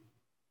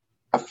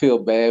I feel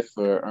bad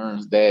for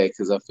Ernst's dad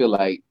because I feel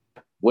like,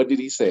 what did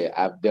he say?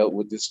 I've dealt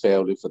with this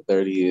family for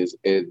 30 years,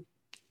 and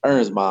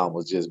Ernst's mom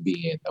was just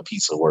being a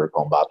piece of work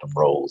on about them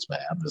roles, man.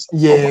 I'm just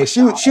like, Yeah,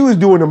 she was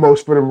doing the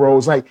most for them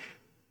roles. Like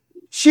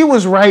she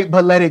was right,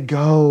 but let it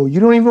go.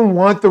 You don't even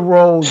want the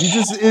roles.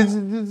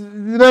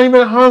 You're not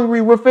even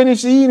hungry. We're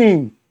finished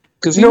eating.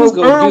 because he was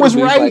going Ern to was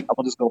get him. right. Like,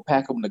 I'm just going to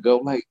pack them to go.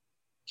 Like,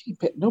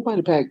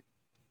 nobody pack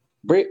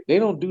bread. They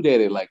don't do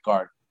that at like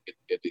garden.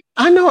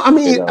 I know. I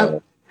mean,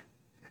 The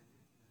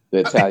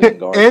Italian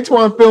garden.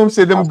 Antoine Film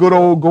said them good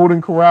old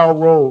Golden Corral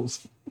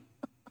rolls.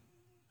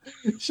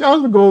 Shout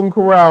out to Golden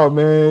Corral,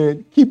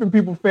 man. Keeping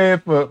people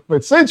fed for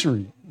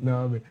centuries.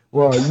 No, I mean,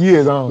 well,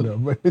 years, I don't know.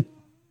 But,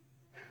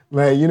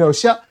 like,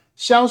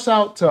 shouts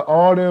out to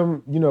all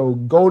them,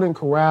 Golden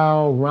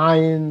Corral,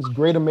 Ryan's,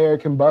 Great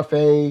American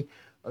Buffet,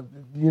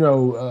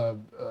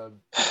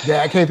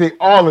 yeah, I can't think,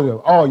 all of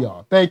them, all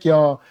y'all. Thank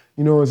y'all.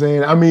 You know what I'm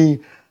saying? I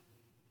mean,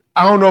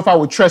 I don't know if I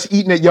would trust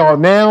eating at y'all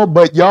now,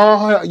 but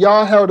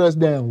y'all held us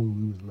down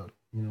when we was little.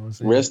 You know what I'm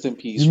saying? Rest in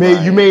peace. You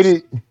made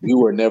it. You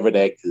were never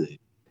that good.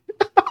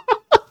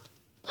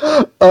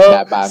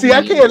 See,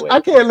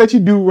 I can't let you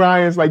do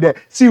Ryan's like that.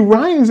 See,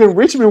 Ryan's in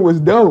Richmond was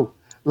dope.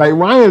 Like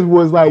Ryan's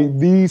was like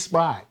the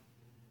spot.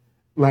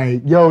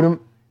 Like, yo, them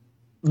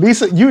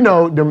Lisa,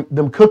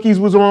 them cookies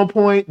was on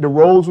point, the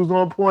rolls was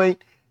on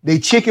point, the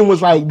chicken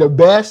was like the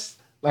best.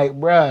 Like,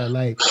 bruh,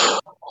 like,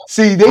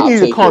 see, they need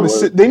to call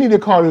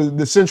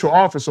the central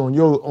office on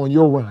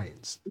your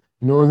Ryan's.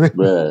 You know what I'm saying?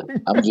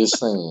 Bruh, I'm just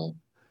saying,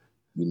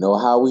 you know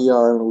how we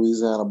are in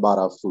Louisiana about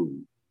our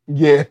food.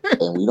 Yeah.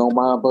 And we don't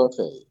mind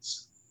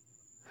buffets.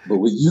 But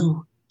with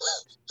you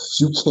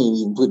can't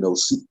even put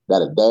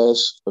that a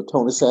dash of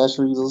Tony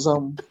Sacheries or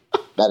something.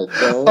 That a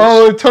dash.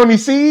 Oh, Tony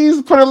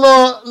C's? Put a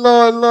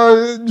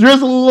little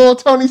drizzle a little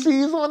Tony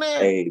C's on there.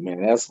 Hey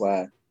man, that's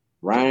why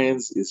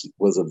Ryan's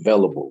was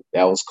available.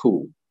 That was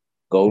cool.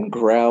 Golden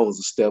Corral was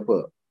a step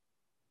up.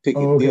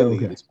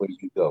 Piccadilly is where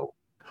you go.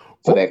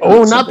 For that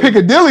not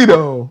Piccadilly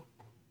though.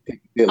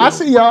 Piccadilly. I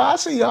see y'all.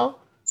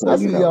 So, I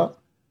see y'all.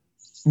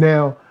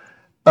 Now,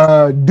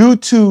 due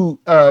to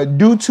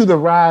the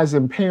rise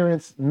in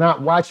parents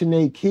not watching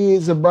their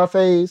kids at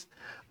buffets,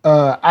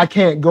 I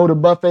can't go to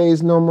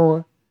buffets no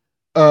more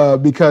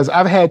because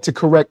I've had to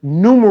correct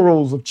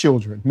numerals of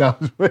children. No,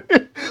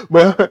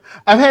 but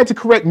I've had to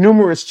correct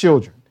numerous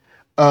children.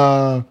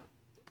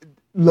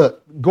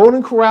 look,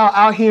 Golden Corral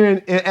out here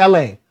in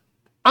LA.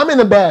 I'm in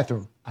the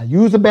bathroom. I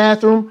use the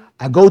bathroom.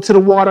 I go to the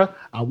water.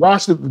 I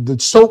wash the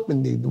soap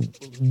and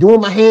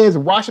doing my hands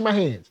and washing my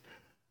hands.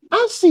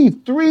 I see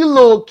 3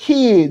 little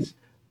kids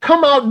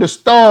come out the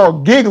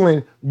stall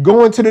giggling,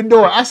 going to the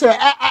door. I said,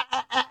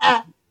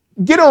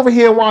 get over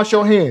here and wash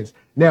your hands.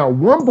 Now,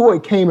 one boy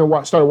came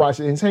and started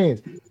washing his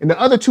hands, and the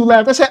other 2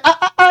 laughed. I said,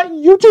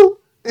 you too.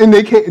 And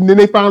then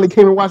they finally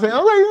came and watched it. I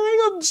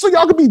was like, so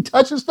y'all could be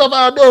touching stuff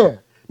out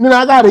there. And then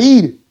I gotta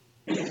eat it.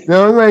 And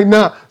I was like,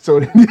 nah. So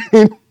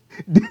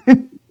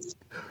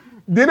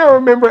then I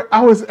remember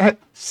I was at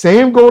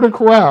same Golden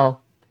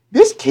Corral.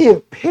 This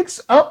kid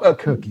picks up a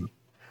cookie,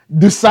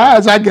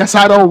 decides, I guess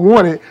I don't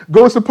want it,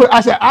 goes to put,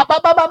 I said,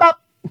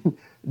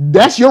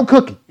 that's your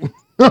cookie.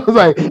 I was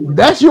like,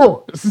 that's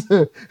yours.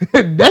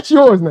 That's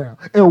yours now.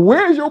 And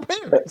where's your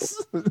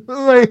parents? I was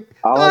like,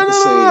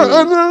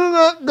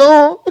 no,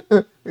 go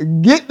on.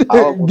 Get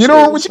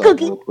on with your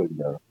cookie. Quick,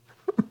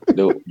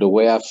 the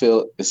way I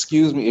feel,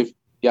 excuse me, if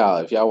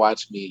y'all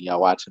watch me and y'all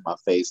watching my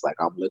face like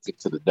I'm looking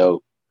to the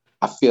dough,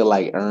 I feel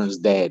like Ern's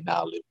dad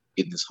now live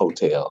in this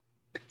hotel.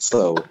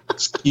 So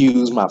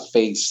excuse my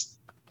face.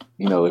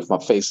 If my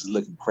face is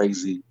looking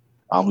crazy,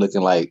 I'm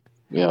looking like,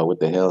 what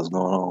the hell is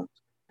going on?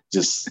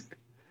 Just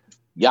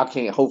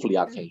hopefully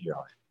y'all can't hear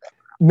all that.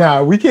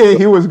 Nah, we can't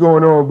hear what's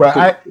going on,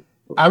 but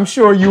I'm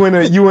sure you in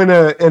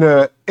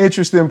a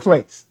interesting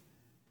place.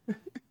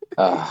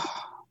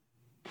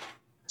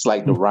 It's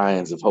like the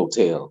Ryans of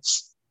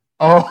hotels.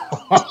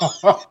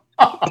 Oh,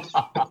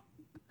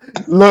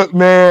 look,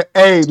 man.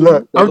 Hey,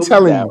 look. I'm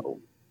telling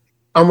you.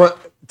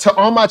 To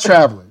all my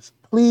travelers,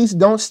 please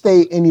don't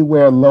stay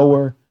anywhere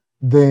lower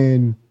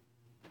than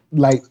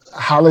like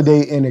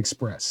Holiday Inn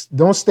Express.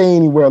 Don't stay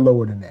anywhere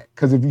lower than that.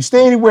 Because if you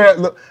stay anywhere,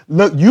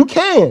 look, you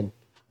can,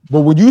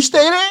 but when you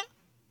stay there,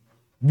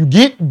 you're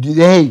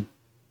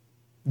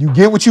gonna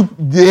get what you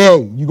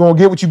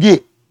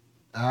get.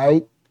 All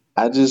right.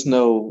 I just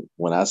know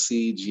when I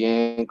see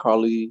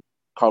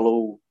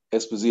Giancarlo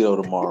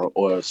Esposito tomorrow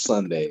or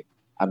Sunday,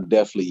 I'm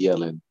definitely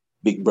yelling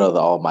Big Brother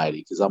Almighty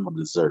because I'm gonna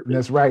deserve it.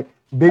 That's right.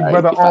 Big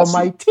Brother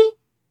Almighty.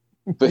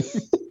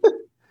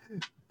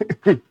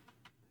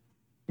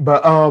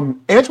 But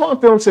Antoine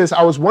Film says,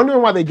 I was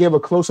wondering why they gave a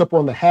close-up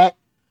on the hat.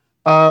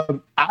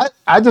 I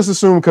just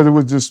assumed because it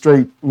was just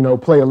straight,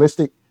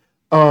 playalistic.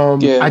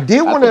 I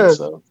did want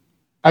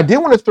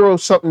to throw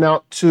something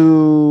out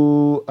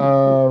to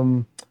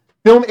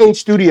Film Age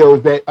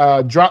Studios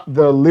that dropped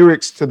the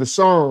lyrics to the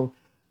song.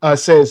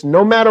 Says,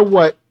 no matter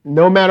what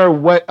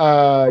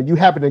you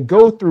happen to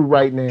go through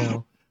right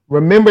now,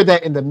 remember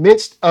that in the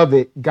midst of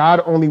it,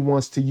 God only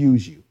wants to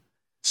use you.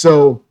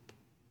 So,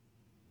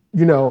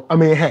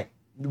 hey,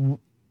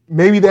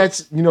 maybe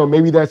that's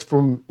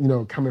from,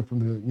 coming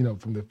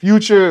from the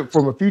future,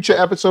 from a future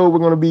episode, we're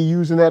going to be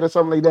using that or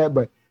something like that.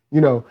 But,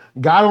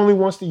 God only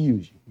wants to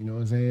use you. You know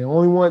what I'm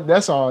saying?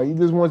 That's all. He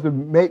just wants to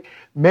make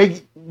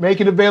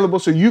it available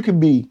so you can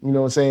be,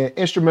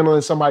 instrumental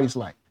in somebody's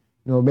life.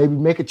 Maybe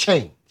make a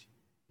change.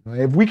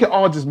 If we can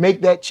all just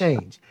make that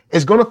change,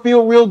 it's going to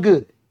feel real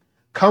good.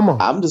 Come on.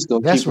 I'm just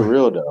going to keep it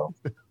real, though.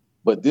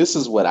 But this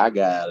is what I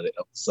got out of the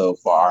episode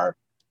for our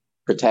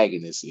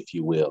protagonist, if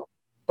you will.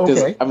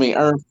 Okay.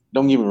 Ern,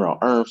 don't get me wrong,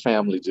 Ern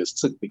family just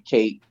took the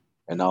cake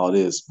and all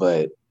this,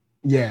 but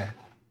yeah,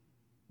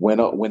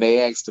 when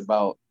they asked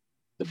about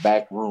the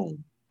back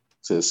room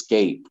to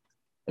escape,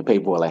 and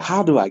people were like,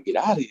 "How do I get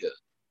out of here?"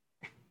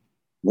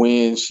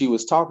 When she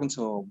was talking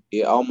to him,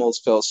 it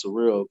almost felt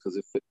surreal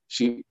because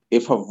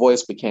if her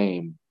voice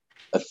became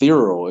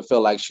ethereal, it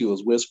felt like she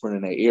was whispering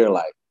in their ear,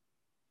 like,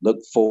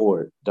 "Look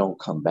forward, don't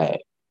come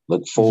back.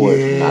 Look forward,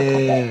 do not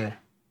come back."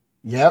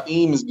 Yep. The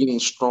theme is getting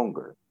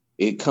stronger.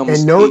 It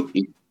comes,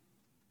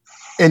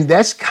 and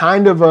that's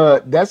kind of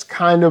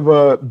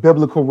a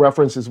biblical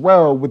reference as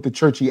well with the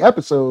churchy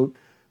episode,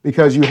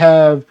 because you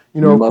have,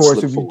 of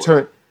course, if you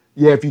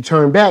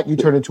turn back, you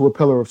turn into a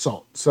pillar of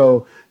salt.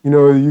 So,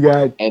 you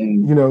got,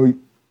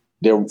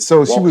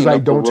 so she was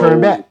like, don't turn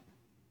back.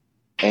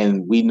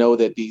 And we know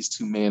that these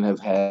two men have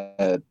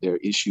had their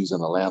issues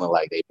in Atlanta,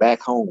 like they back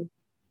home,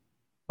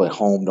 but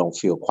home don't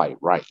feel quite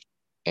right.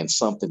 And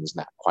something is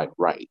not quite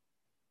right.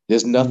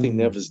 There's nothing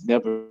never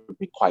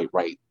been quite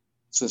right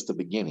since the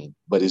beginning,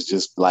 but it's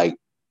just like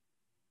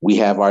we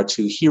have our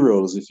two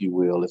heroes, if you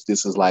will. If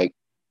this is like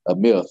a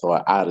myth or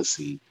an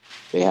odyssey,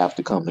 they have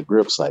to come to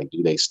grips. Like,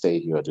 do they stay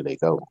here or do they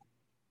go?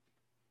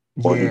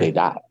 Or do they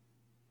die?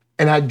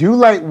 And I do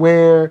like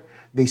where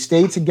they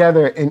stayed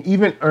together, and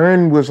even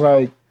Ern was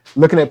like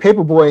looking at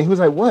Paperboy, and he was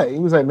like, what? He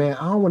was like, man,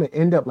 I don't want to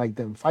end up like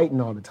them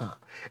fighting all the time.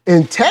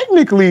 And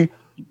technically,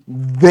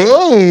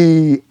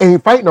 they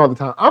ain't fighting all the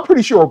time. I'm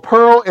pretty sure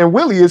Pearl and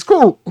Willie is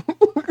cool.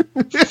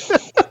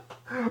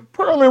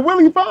 Pearl and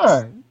Willie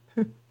fine.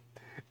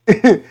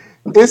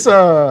 It's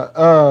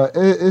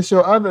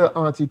your other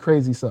auntie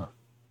crazy stuff.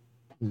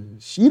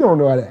 She don't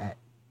know how to act.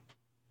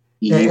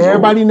 And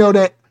everybody know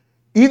that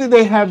either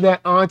they have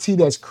that auntie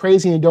that's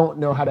crazy and don't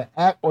know how to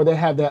act, or they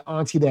have that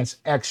auntie that's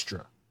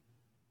extra.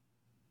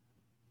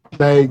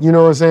 Like, you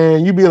know what I'm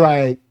saying? You be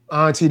like,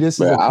 Auntie, this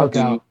is Bro, a I'll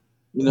do cookout. you.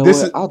 You know This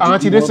what? is I'll do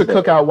Auntie, you this is one a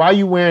better. cookout. Why are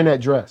you wearing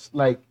that dress?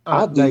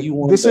 I'll do Like you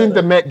one this isn't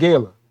the better. Met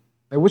Gala.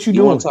 Like, what you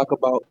You want doing? to talk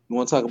about? You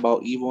want to talk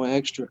about evil and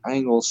extra? I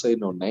ain't gonna say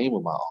no name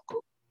of my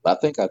uncle, but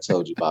I think I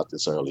told you about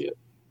this earlier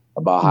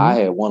about how Hmm. I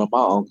had one of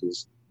my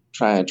uncles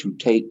trying to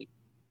take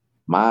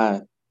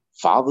my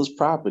father's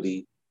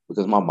property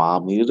because my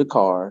mom needed a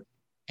car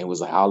and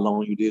was like, "How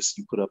long you this?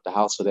 You put up the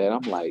house for that?"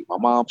 I'm like, "My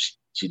mom,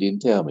 she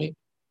didn't tell me,"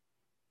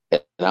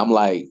 and I'm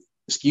like,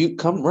 "Excuse,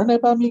 come run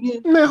that by me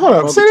again." Man, My hold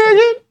up. Say brother that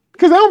told. again,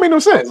 because that don't make no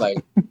I was sense. like,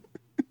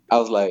 I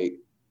was like,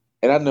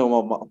 and I know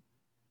my mom.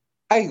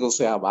 I ain't gonna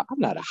say I'm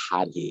not a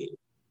hothead,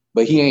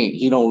 but he ain't.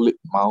 He don't.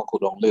 My uncle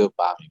don't live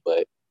by me,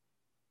 but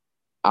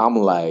I'm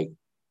like,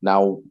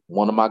 now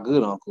one of my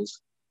good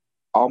uncles.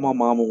 All my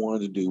mama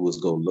wanted to do was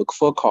go look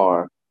for a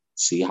car,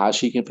 see how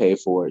she can pay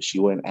for it. She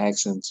wasn't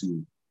asking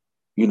to,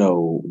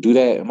 do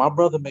that. And my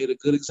brother made a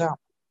good example.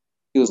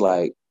 He was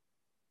like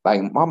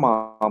my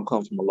mom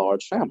comes from a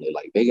large family.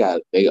 Like they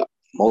got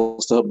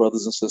most of her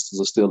brothers and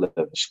sisters are still living.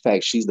 In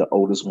fact, she's the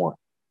oldest one.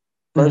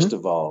 First Hmm.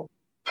 of all,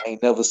 I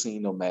ain't never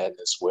seen no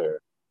madness where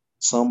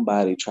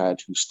somebody tried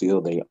to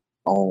steal their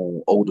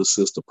own older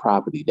sister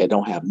property that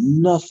don't have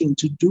nothing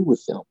to do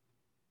with them.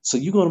 So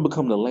you're gonna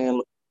become the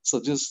landlord.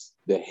 So just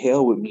the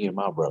hell with me and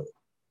my brother.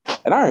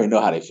 And I already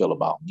know how they feel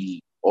about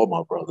me or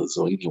my brothers.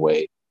 So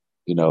anyway,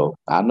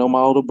 I know my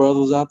older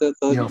brothers out there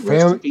Yo, thugging,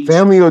 rest in peace.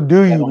 family will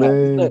do That you, don't have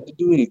man. nothing to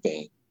do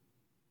anything.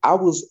 I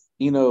was,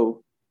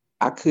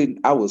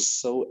 I was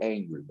so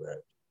angry, bro.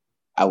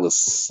 I was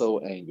so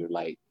angry.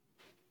 Like,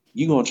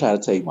 you gonna try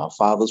to take my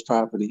father's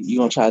property? You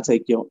gonna try to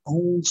take your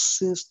own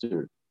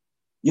sister,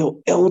 your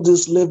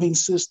eldest living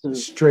sister,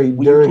 Straight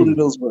when you put in dirty.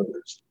 those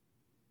words?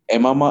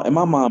 And my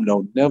mom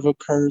don't never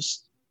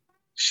curse.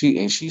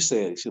 She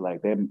said she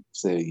like that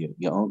said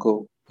your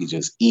uncle, he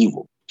just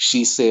evil.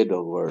 She said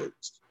those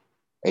words.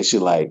 And she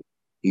like,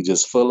 he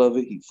just full of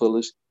it, he full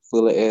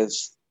of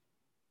S.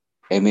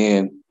 And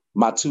then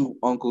my two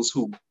uncles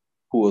who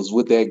was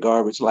with that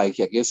garbage, like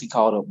I guess he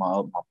called up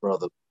my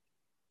brother,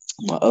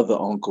 my other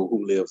uncle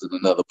who lives in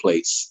another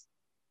place.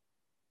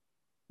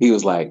 He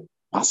was like,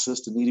 my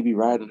sister need to be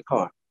riding the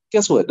car.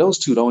 Guess what? Those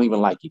two don't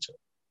even like each other.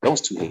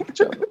 Those two hate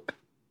each other.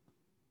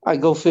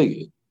 Like, go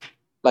figure.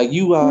 Like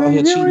you out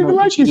They here don't even you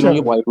like each cheated on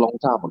your other. wife a long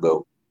time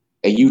ago,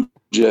 and you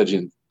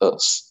judging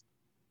us.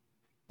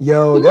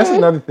 Yo, that's Okay.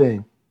 another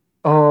thing.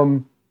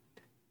 Um,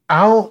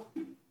 I'll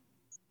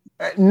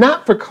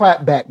not for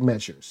clapback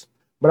measures,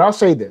 but I'll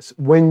say this: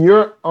 when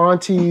your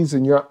aunties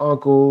and your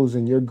uncles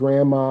and your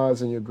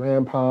grandmas and your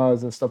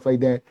grandpas and stuff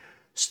like that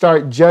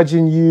start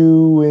judging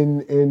you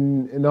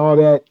and all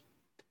that,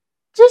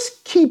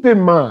 just keep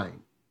in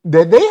mind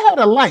that they had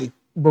a life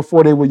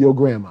before they were your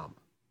grandmama.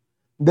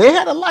 They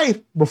had a life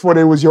before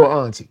they was your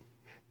auntie.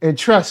 And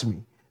trust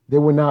me, they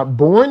were not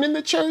born in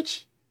the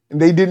church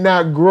and they did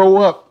not grow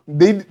up.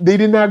 They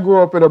did not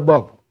grow up in a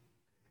bubble.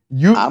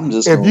 You I'm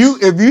just if gonna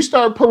you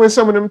start pulling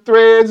some of them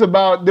threads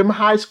about them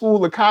high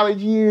school or college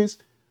years,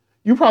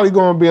 you probably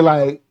gonna be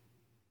like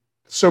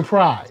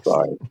surprised.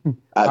 sorry.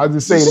 I I'll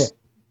just say that. just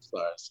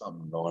sorry,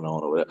 something going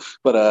on over there.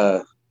 But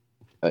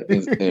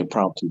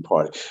impromptu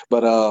party.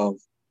 But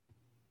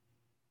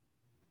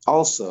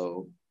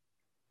also,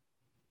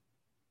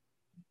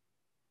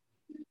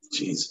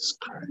 Jesus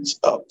Christ.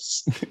 Oh,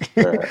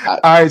 bruh,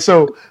 All right,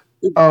 so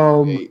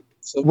um, hey,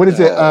 what is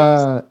it?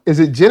 sometimes Is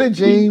it Jenna we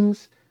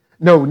James?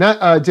 No,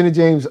 not Jenna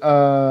James.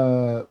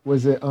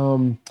 Was it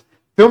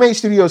Film 8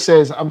 Studio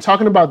says, I'm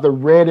talking about the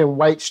red and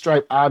white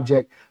striped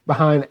object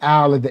behind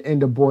Al at the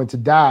end of Born to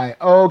Die.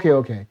 Oh,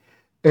 okay.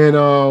 And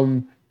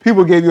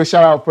people gave you a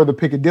shout out for the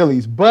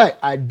Piccadillys, but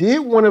I did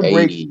want to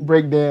hey,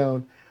 break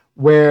down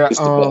where it's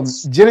the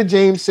best. Jenna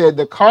James said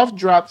the cough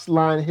drops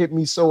line hit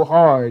me so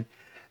hard.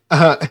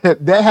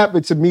 That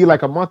happened to me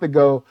like a month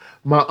ago.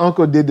 My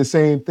uncle did the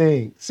same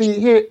thing. See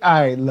here,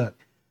 all right, look,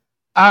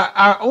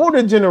 our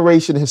older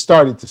generation has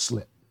started to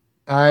slip.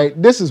 All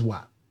right, this is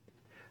why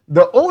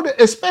the older,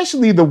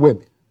 especially the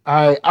women.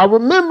 All right, I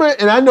remember,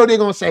 and I know they're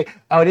gonna say,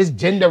 "Oh, this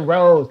gender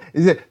roles."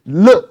 Is it?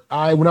 Look,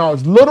 all right, when I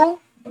was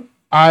little,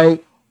 all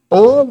right,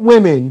 all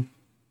women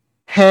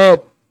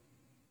had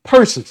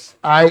purses,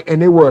 all right,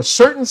 and they were a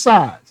certain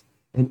size.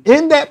 And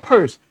in that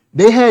purse,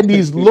 they had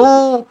these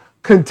little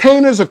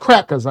containers of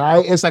crackers, all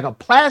right? It's like a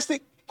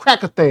plastic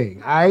cracker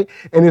thing, all right?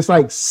 And it's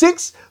like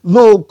 6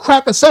 little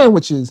cracker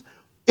sandwiches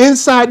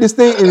inside this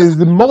thing, and it's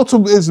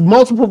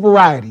multiple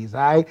varieties,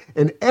 all right?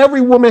 And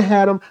every woman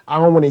had them. I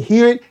don't want to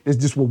hear it. It's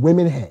just what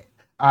women had,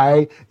 all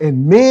right?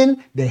 And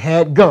men, they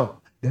had gum.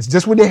 That's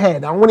just what they had.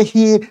 I don't want to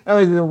hear,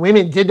 oh, the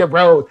women did the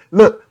road.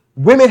 Look,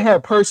 women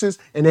had purses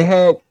and they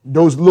had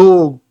those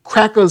little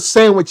cracker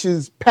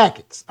sandwiches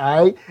packets,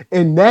 all right?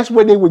 And that's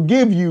what they would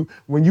give you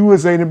when you were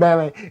saying about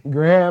like,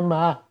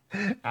 Grandma,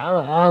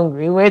 I'm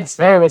hungry with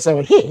service.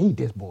 So here, eat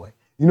this, boy.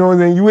 You know what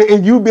I'm saying?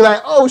 You'd be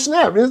like, oh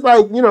snap. It's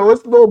like,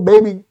 it's little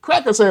baby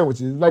cracker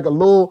sandwiches. Like a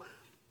little,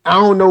 I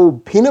don't know,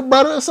 peanut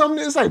butter or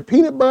something. It's like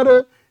peanut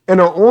butter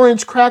and an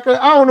orange cracker.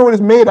 I don't know what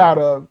it's made out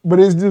of, but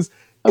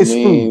I It's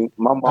food. mean,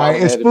 my All right,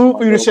 mom it's had it food for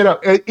for you to my shut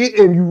up.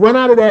 And you run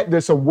out of that,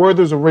 there's some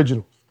Werther's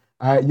originals.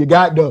 All right, you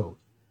got those.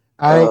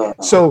 All right.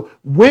 uh, So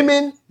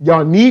women,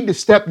 y'all need to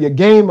step your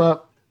game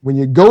up when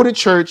you go to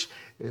church.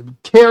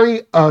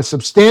 Carry a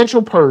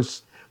substantial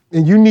purse,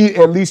 and you need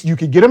at least you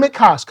could get them at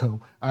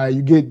Costco.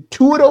 You get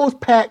 2 of those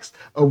packs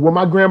of what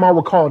my grandma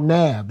would call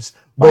nabs.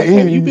 But Mike,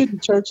 have you been to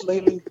church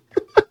lately?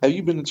 Have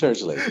you been to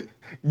church lately?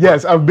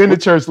 yes, I've been to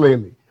church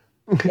lately.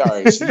 All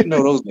right, so you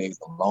know those niggas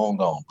are long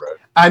gone, bro.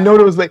 I know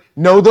those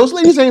no, those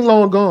ladies ain't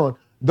long gone.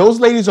 Those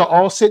ladies are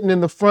all sitting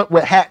in the front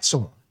with hats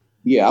on,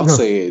 Yeah, I'm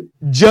saying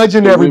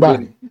judging the everybody,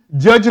 women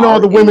judging all our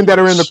the women that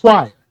are in the age,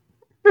 choir.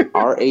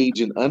 our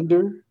age and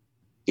under,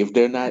 if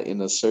they're not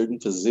in a certain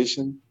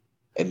position,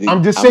 and then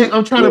I'm just saying,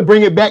 I'm trying to look,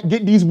 bring it back,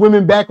 get these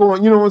women back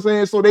on, you know what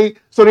I'm saying? So they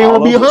all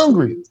won't be I'm gonna say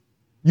hungry. is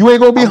You ain't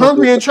gonna be I'm gonna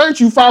hungry in church.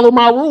 You follow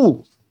my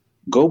rules.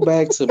 go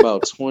back to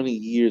about 20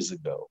 years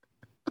ago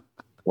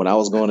when I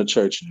was going to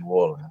church in New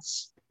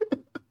Orleans.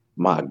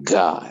 My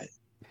God,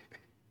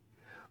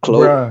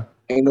 clothes Bruh,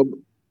 ain't no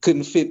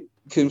couldn't fit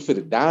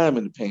a dime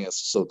in the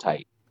pants so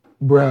tight.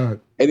 bruh.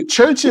 And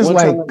Church is one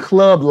like time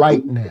Club it,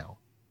 Light now.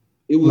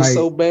 it was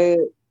so Like, bad,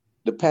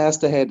 the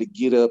pastor had to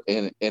get up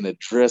and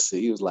address it.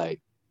 He was like,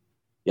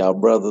 "Y'all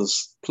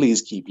brothers,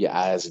 please keep your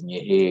eyes in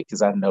your head,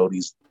 because I know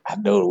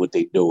what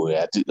they doing.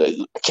 I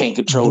can't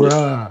control it,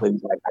 bruh. but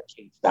he's like, I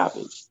can't stop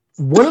it."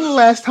 One of the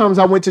last times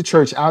I went to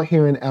church out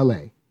here in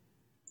LA,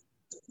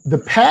 the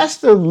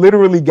pastor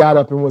literally got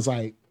up and was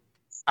like,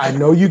 I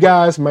know you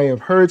guys may have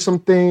heard some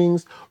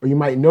things, or you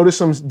might notice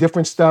some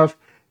different stuff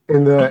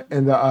in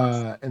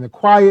the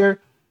choir,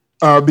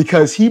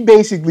 because he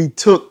basically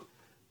took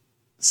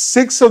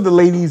 6 of the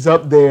ladies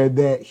up there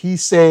that he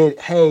said,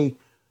 hey,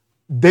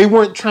 they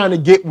weren't trying to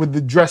get with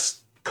the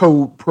dress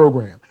code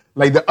program.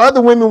 Like the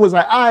other women was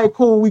like, all right,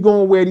 cool, we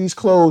gonna wear these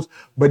clothes,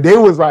 but they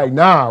was like,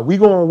 nah, we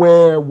gonna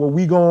wear what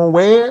we gonna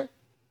wear,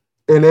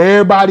 and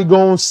everybody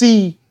gonna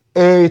see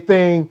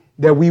everything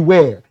that we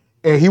wear.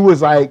 And he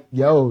was like,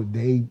 yo,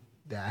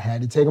 I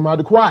had to take them out of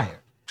the choir.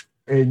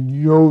 And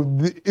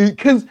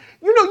because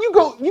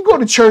you go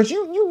to church,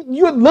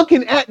 you're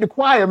looking at the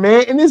choir,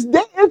 man, and it's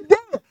there.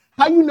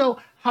 How you know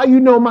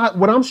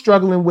what I'm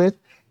struggling with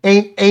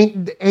ain't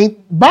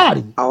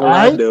body, all All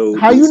I right? know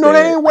How you is know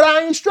that that ain't what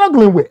I ain't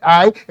struggling with,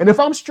 all right? And if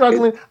I'm it,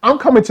 struggling, I'm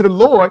coming to the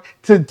Lord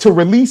to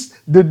release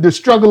the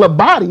struggle of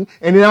body,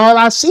 and then all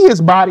I see is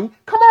body.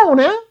 Come on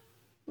now.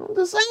 I'm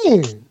just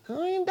saying. I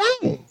mean,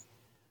 dang.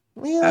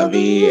 I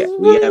mean,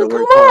 we got to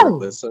Come work hard, on.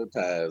 but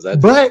sometimes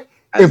But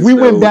I if we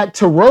just went know, back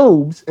to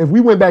robes, if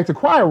we went back to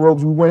choir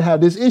robes, we wouldn't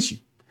have this issue.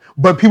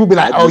 But people be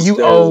like, I "Oh, just you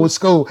know old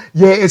school."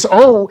 Yeah, it's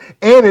old,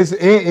 and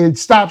it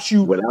stops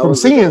you when I from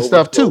was in the seeing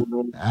stuff overflow too.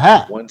 room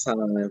Ah, one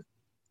time,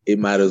 it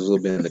might as well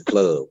have been the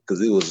club,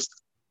 because it was.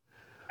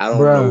 I don't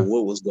know bruh.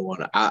 what was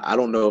going on. I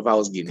don't know if I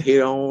was getting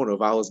hit on or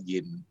if I was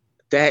getting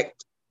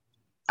attacked.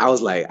 I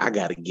was like, I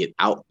got to get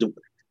out.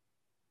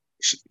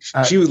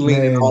 She was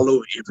leaning Man, all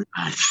over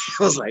everybody.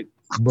 I was like,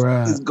 what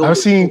is bruh. going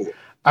on?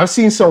 I've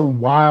seen some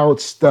wild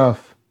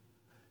stuff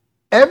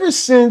ever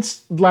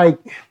since like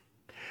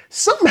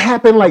something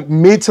happened like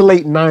mid to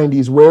late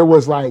 90s where it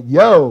was like,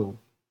 yo,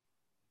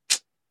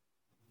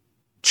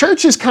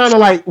 church is kind of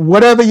like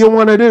whatever you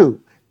want to do.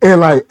 And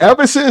like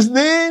ever since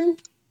then,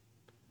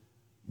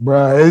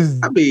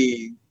 I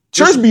mean,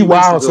 just a church be few weeks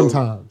wild ago,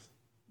 sometimes.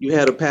 you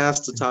had a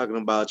pastor talking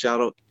about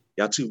y'all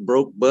too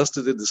broke,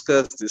 busted, and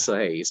disgusted. So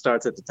hey, it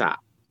starts at the top.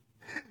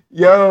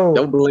 Yo,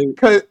 Don't blame.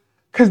 cause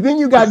then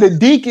you got the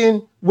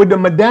deacon with the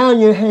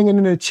medallion hanging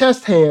in the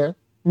chest hair.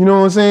 You know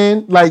what I'm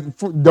saying? Like,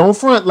 don't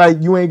front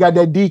like you ain't got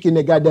that deacon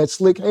that got that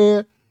slick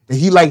hair. And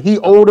he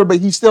older, but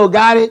he still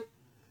got it.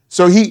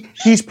 So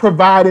he's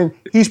providing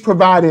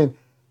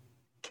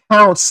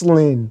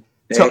counseling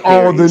to That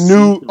hair is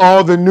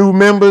all the new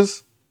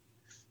members.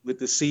 with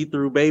the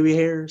see-through baby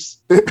hairs.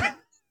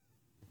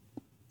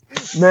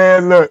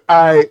 Man, look.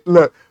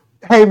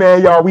 Hey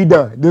man, y'all, we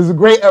done. This is a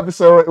great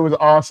episode. It was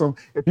awesome.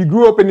 If you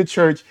grew up in the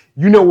church,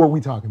 you know what we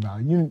talking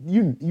about. You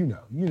know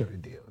the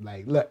deal.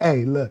 Like, look.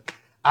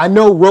 I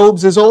know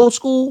robes is old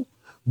school,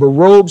 but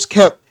robes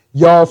kept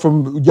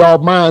y'all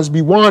minds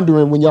be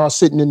wandering when y'all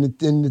sitting in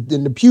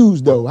the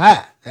pews though.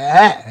 I'm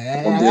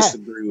gonna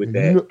disagree with You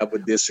that. know, I'm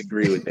gonna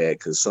disagree with that,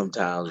 because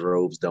sometimes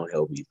robes don't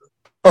help either.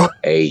 oh,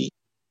 Hey,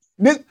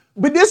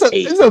 but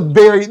hey,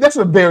 that's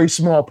a very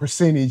small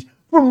percentage.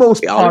 For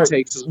most all it part,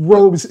 takes is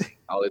one. robes.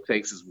 All it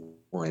takes is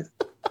one.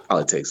 All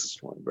it takes is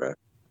one, bro.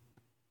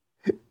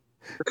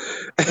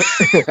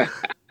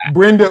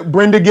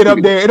 Brenda get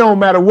up there. It don't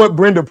matter what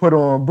Brenda put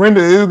on.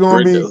 Brenda is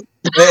gonna be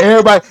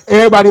Brenda,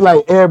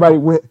 everybody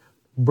went.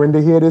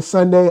 Brenda here this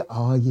Sunday.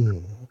 Oh yeah,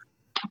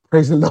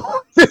 praise the Lord.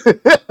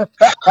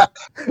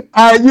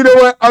 All right, you know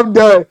what? I'm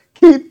done.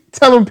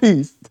 Tell them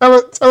peace.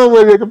 Tell them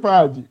where they can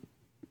find you.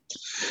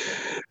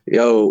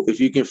 yo, if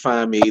you can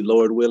find me,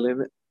 Lord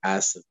willing, I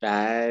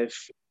survive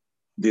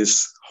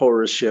this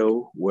horror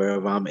show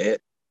wherever I'm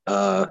at,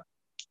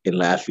 in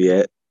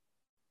Lafayette.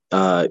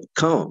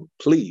 Come,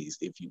 please,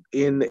 if you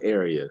in the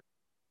area,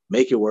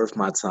 make it worth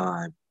my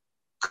time.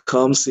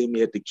 come see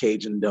me at the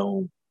Cajun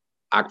Dome,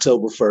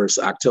 October 1st,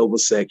 October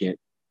 2nd,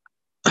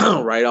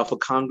 right off of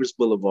Congress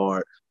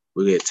Boulevard.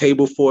 We at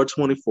Table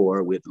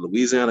 424 with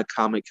Louisiana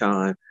Comic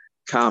Con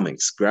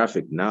comics,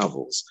 graphic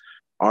novels,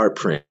 art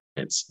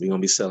prints. We're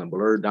going to be selling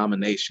Blurred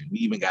Domination. We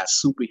even got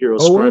superhero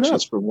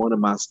scrunchies from one of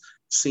my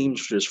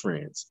seamstress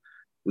friends.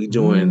 We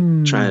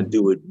trying to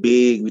do it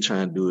big. We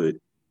trying to do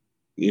it,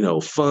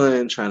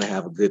 fun, trying to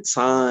have a good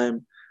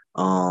time.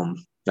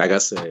 Like I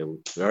said, we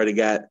already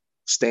got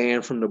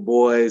Stan from The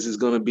Boys is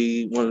going to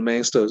be one of the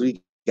main stars.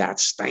 We got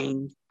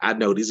Stain. I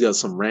know these are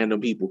some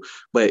random people,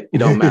 but it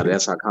don't matter.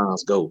 That's how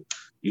cons go.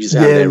 You just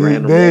have that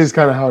random. That is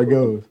kind of how it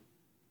goes.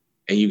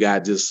 And we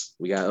got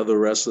other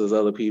wrestlers,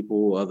 other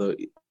people,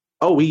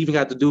 we even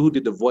got the dude who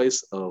did the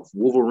voice of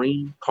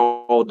Wolverine,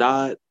 Carl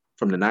Dodd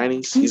from the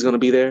 90s. He's going to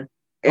be there.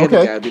 And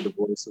the guy did the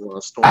voice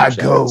of Storm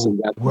Shadow. So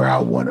where I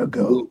want to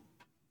go.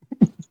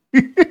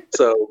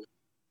 So,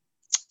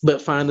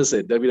 but find us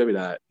at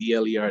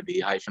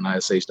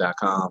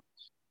www.blerd-ish.com.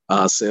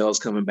 Sales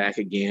coming back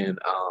again.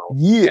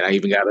 And I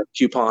even got a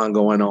coupon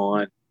going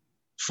on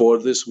for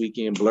this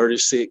weekend,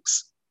 Blurtish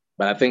 6.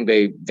 But I think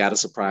they got a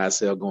surprise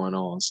sale going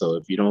on. So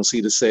if you don't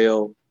see the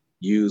sale,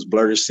 use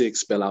Blurtish 6,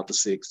 spell out the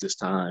 6 this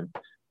time,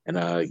 and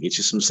get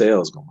you some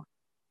sales going.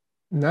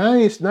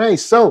 Nice.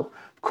 So,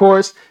 of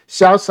course,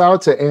 shouts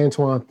out to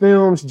Antoine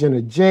Films,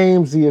 Jenna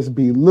James,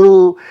 ZSB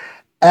Lou,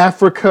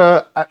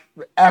 Africa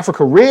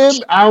Rib.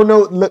 I don't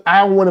know. Look,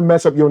 I don't want to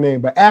mess up your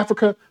name, but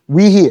Africa,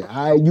 we here.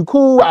 You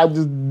cool? I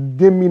just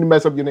didn't mean to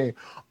mess up your name.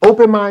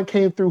 Open Mind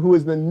came through, who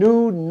is the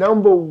new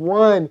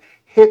 #1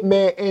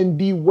 hitman in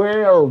the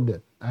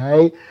world.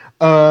 All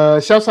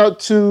right. Shouts out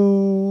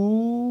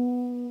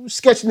to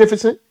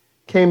Sketchnificent,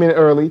 came in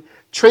early.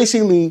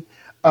 Tracy Lee,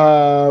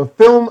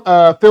 Film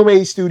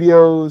Age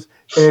Studios,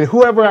 and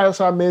whoever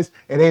else I missed.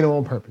 It ain't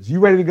on purpose.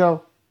 You ready to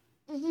go?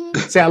 Mm-hmm.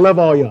 Say I love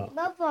all y'all.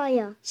 Love all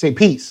y'all. Say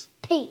peace.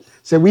 Peace.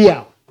 Say we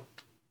out.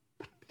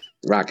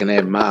 Rocking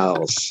that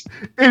Miles.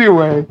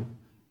 Anyway,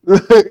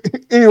 look,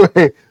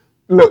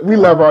 we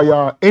love all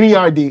y'all.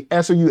 NERD,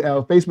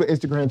 SOUL, Facebook,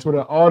 Instagram,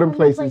 Twitter, all them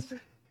places.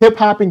 Hip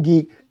Hop and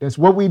Geek, that's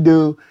what we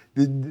do.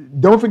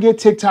 Don't forget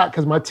TikTok,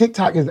 because my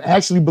TikTok is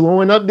actually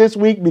blowing up this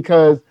week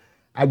because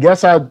I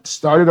guess I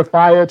started a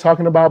fire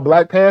talking about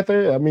Black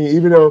Panther. I mean,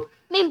 Black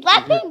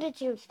Panther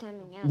 2 is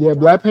coming out. Yeah,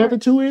 Black Panther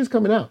 2 is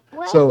coming out.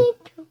 Is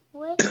it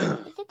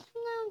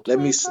let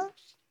me see.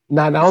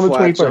 Not on the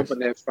 21st. I jump in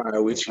that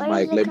fire with you,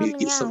 Mike. Let me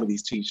get some of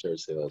these t-shirt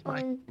sales,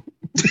 Mike. On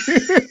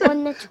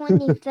the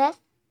 25th?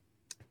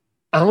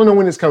 I don't know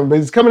when it's coming, but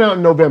it's coming out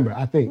in November,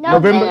 I think.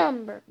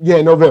 November.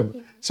 Yeah, November.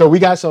 So we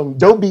got some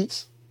dope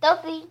beats.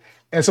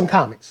 And some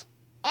comics.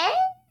 And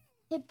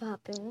hip hop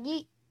and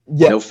geek.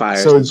 Yeah. No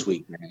fires this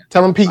week, man.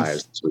 Tell them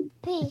peace.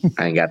 Peace.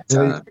 I ain't got the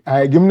time. All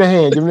right, give him the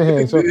hand.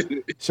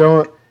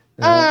 So,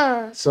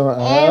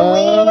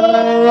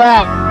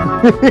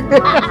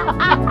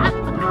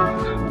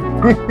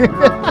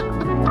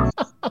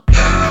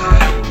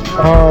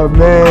 oh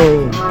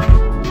man.